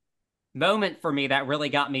a moment for me that really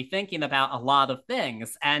got me thinking about a lot of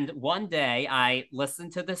things. And one day I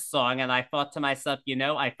listened to this song and I thought to myself,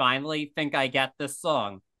 I finally think I get this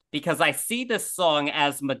song. Because I see this song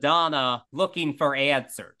as Madonna looking for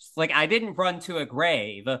answers. Like, I didn't run to a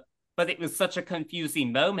grave, but it was such a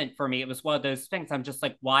confusing moment for me. It was one of those things. I'm just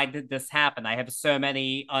like, why did this happen? I have so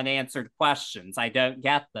many unanswered questions. I don't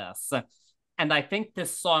get this. And I think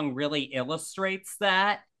this song really illustrates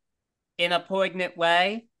that in a poignant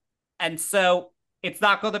way. And so it's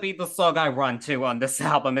not going to be the song I run to on this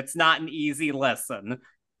album. It's not an easy listen.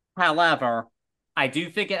 However, I do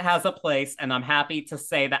think it has a place, and I'm happy to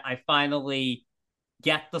say that I finally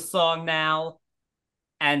get the song now.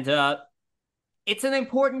 And it's an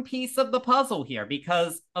important piece of the puzzle here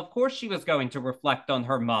because, of course, she was going to reflect on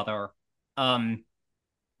her mother um,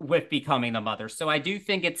 with becoming a mother. So I do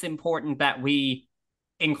think it's important that we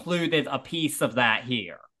included a piece of that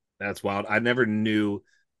here. That's wild. I never knew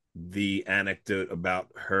the anecdote about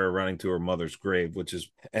her running to her mother's grave, which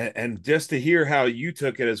is, and just to hear how you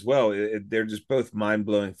took it as well, they're just both mind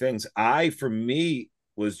blowing things. For me,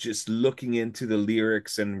 was just looking into the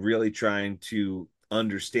lyrics and really trying to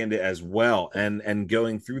understand it as well. And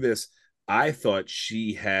going through this, I thought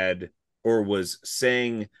she had or was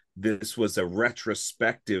saying this was this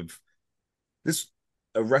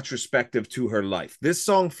a retrospective to her life. This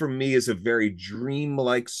song for me is a very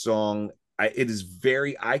dream-like song.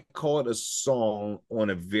 I call it a song on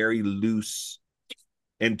a very loose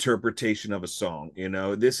interpretation of a song. You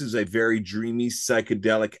know, this is a very dreamy,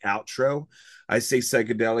 psychedelic outro. I say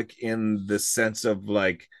psychedelic in the sense of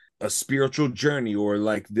like a spiritual journey or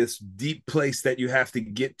like this deep place that you have to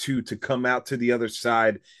get to come out to the other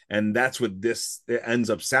side. And that's what this ends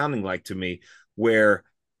up sounding like to me, where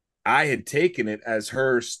I had taken it as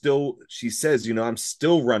her still, she says, you know, I'm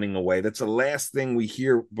still running away. That's the last thing we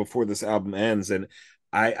hear before this album ends. And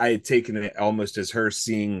I had taken it almost as her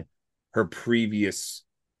seeing her previous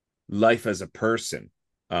life as a person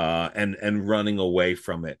and running away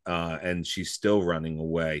from it. And she's still running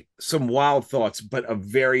away. Some wild thoughts, but a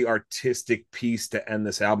very artistic piece to end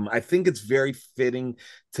this album. I think it's very fitting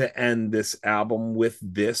to end this album with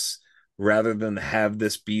this rather than have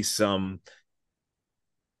this be some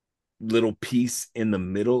little piece in the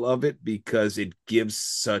middle of it, because it gives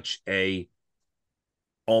such a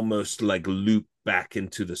almost like loop back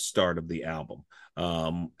into the start of the album.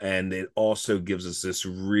 And it also gives us this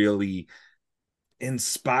really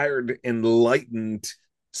inspired, enlightened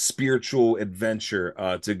spiritual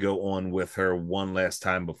adventure to go on with her one last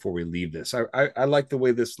time before we leave this. I like the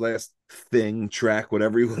way this last thing, track,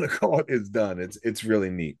 whatever you want to call it, is done. It's really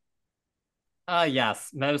neat.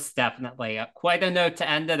 Yes, most definitely. Quite a note to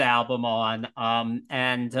end an album on.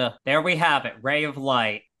 And there we have it, Ray of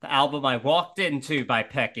Light, the album I walked into by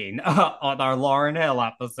picking on our Lauryn Hill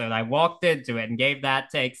episode. I walked into it and gave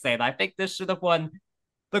that take, saying I think this should have won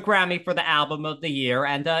the Grammy for the album of the year.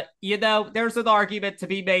 And you know, there's an argument to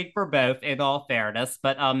be made for both, in all fairness.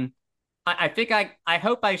 But I think I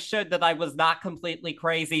hope I showed that I was not completely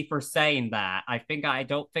crazy for saying that. I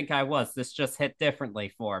don't think I was. This just hit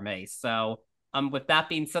differently for me. So with that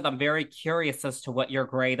being said, I'm very curious as to what your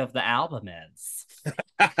grade of the album is.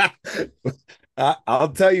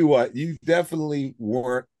 I'll tell you what, you definitely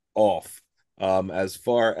weren't off as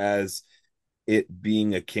far as it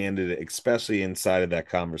being a candidate, especially inside of that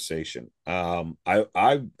conversation.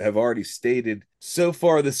 I have already stated so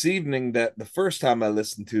far this evening that the first time I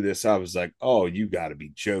listened to this, I was like, oh, you got to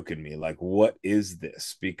be joking me. Like, what is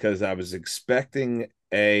this? Because I was expecting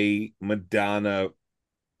a Madonna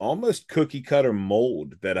almost cookie cutter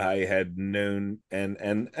mold that I had known and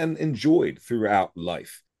enjoyed throughout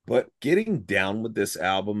life. But getting down with this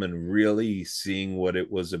album and really seeing what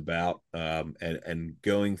it was about, and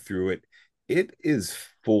going through it, it is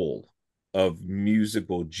full of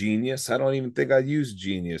musical genius. I don't even think I used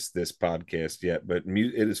genius this podcast yet, but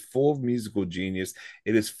it is full of musical genius.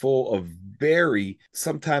 It is full of very,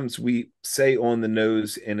 sometimes we say on the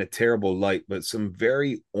nose in a terrible light, but some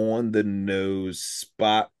very on the nose,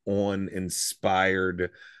 spot on inspired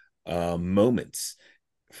moments.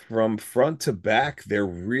 From front to back, there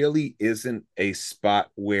really isn't a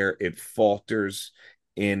spot where it falters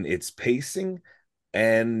in its pacing,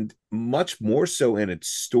 and much more so in its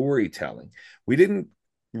storytelling. We didn't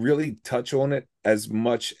really touch on it as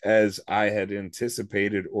much as I had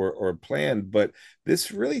anticipated or planned, but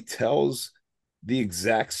this really tells the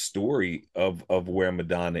exact story of where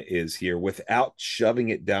Madonna is here without shoving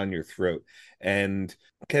it down your throat, and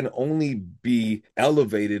can only be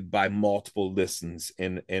elevated by multiple listens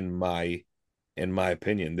in my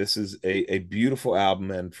opinion. This is a beautiful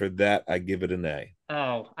album, and for that I give it an A.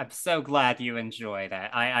 Oh, I'm so glad you enjoyed it.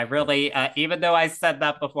 I really, even though I said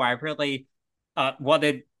that before, I really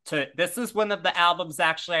wanted to. This is one of the albums,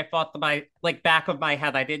 actually, I thought to my, like, back of my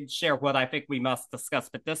head, I didn't share what I think we must discuss,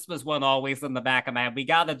 but this was one always in the back of my head. We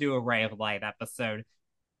got to do a Ray of Light episode.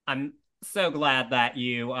 I'm so glad that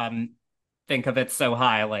you think of it so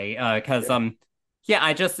highly, because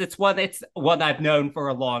yeah, it's one I've known for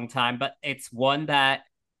a long time, but it's one that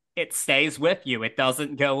it stays with you. It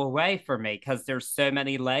doesn't go away for me because there's so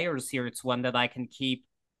many layers here. It's one that I can keep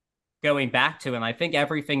going back to. And I think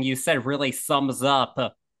everything you said really sums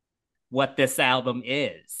up what this album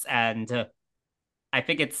is. And I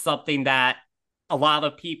think it's something that a lot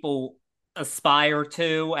of people aspire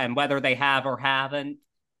to, and whether they have or haven't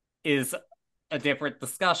is a different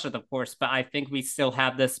discussion, of course. But I think we still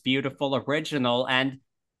have this beautiful original. And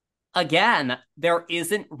again, there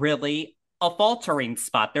isn't really a faltering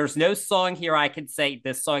spot. There's no song here I can say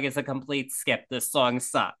this song is a complete skip. This song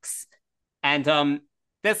sucks. And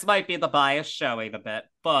this might be the bias showing a bit,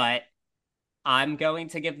 but I'm going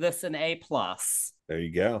to give this an A plus. There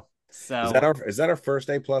you go. So Is that our first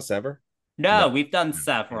A plus ever? no, No. we've done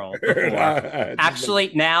several before.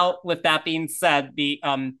 Actually, now with that being said, the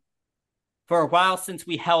for a while since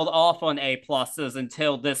we held off on A pluses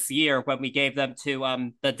until this year when we gave them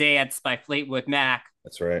to The Dance by Fleetwood Mac.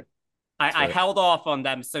 That's right. I held off on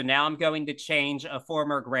them, so now I'm going to change a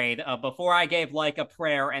former grade. Before I gave Like a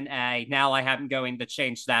Prayer an A, now I am going to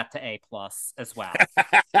change that to A plus as well.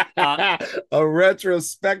 A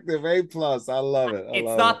retrospective A plus. I love it.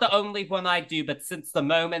 It's not the only one I do, but since the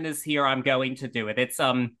moment is here, I'm going to do it. It's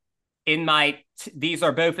in my these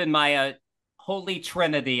are both in my holy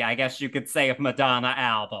trinity, I guess you could say, of Madonna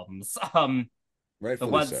albums. The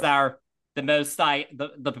ones that are the most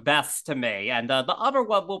the best to me, and the other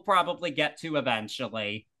one we'll probably get to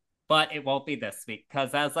eventually, but it won't be this week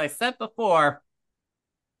because, as I said before,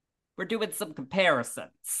 we're doing some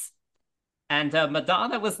comparisons. And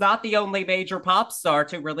Madonna was not the only major pop star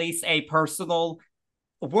to release a personal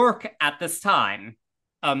work at this time.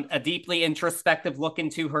 A deeply introspective look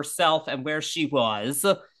into herself and where she was.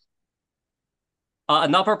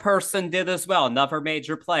 Another person did as well, another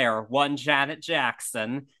major player, one Janet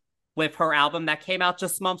Jackson, with her album that came out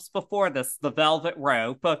just months before this, The Velvet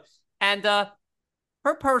Rope. And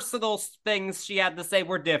her personal things she had to say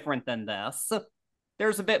were different than this.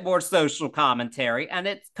 There's a bit more social commentary, and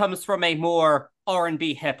it comes from a more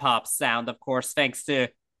R&B hip-hop sound, of course, thanks to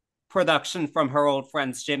production from her old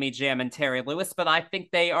friends Jimmy Jam and Terry Lewis, but I think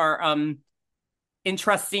they are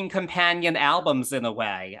interesting companion albums in a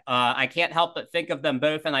way. I can't help but think of them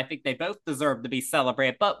both, and I think they both deserve to be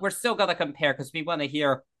celebrated, but we're still going to compare because we want to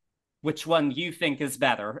hear which one you think is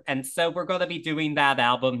better. And so we're going to be doing that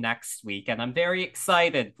album next week, and I'm very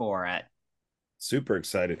excited for it. Super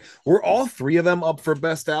excited. Were all three of them up for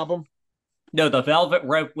Best Album? No, The Velvet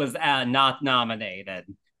Rope was not nominated.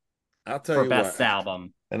 I'll tell you Best what,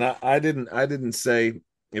 Album. And I didn't say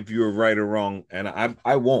if you were right or wrong, and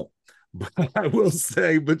I won't. But I will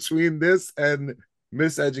say between this and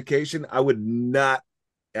Miseducation, I would not.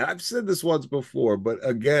 And I've said this once before, but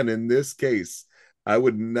again, in this case, I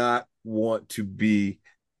would not want to be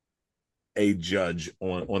a judge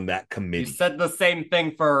on that committee. You said the same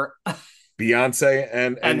thing for Beyonce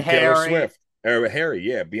and Taylor Harry. Swift. Or Harry,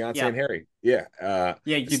 yeah, Beyonce and Harry. Yeah.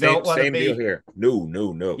 You don't want to be... deal here.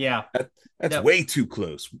 No. Yeah. That's way too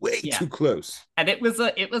close. Way too close. And it was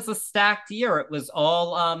a stacked year. It was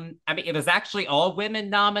all it was actually all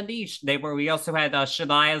women nominees. We also had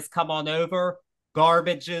Shania's Come On Over,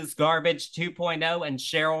 Garbage's Garbage 2.0, and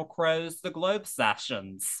Sheryl Crow's The Globe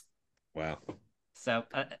Sessions. Wow. So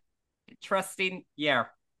interesting,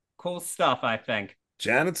 cool stuff, I think.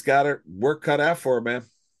 Janet's got her work cut out for her, man.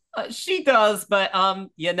 She does, but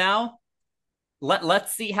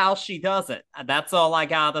let's see how she does it. That's all I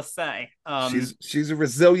gotta say. She's a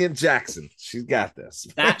resilient Jackson. She's got this.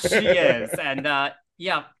 That she is, and I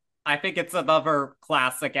think it's another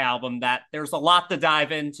classic album that there's a lot to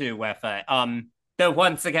dive into with it. Though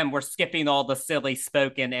once again, we're skipping all the silly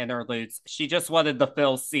spoken interludes. She just wanted to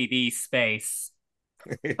fill CD space.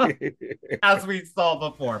 As we saw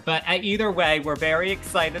before. But either way, we're very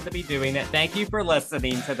excited to be doing it. Thank you for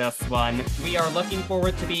listening to this one. We are looking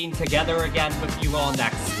forward to being together again with you all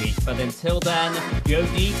next week. But until then, go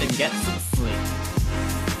deep and get some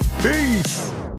sleep. Peace!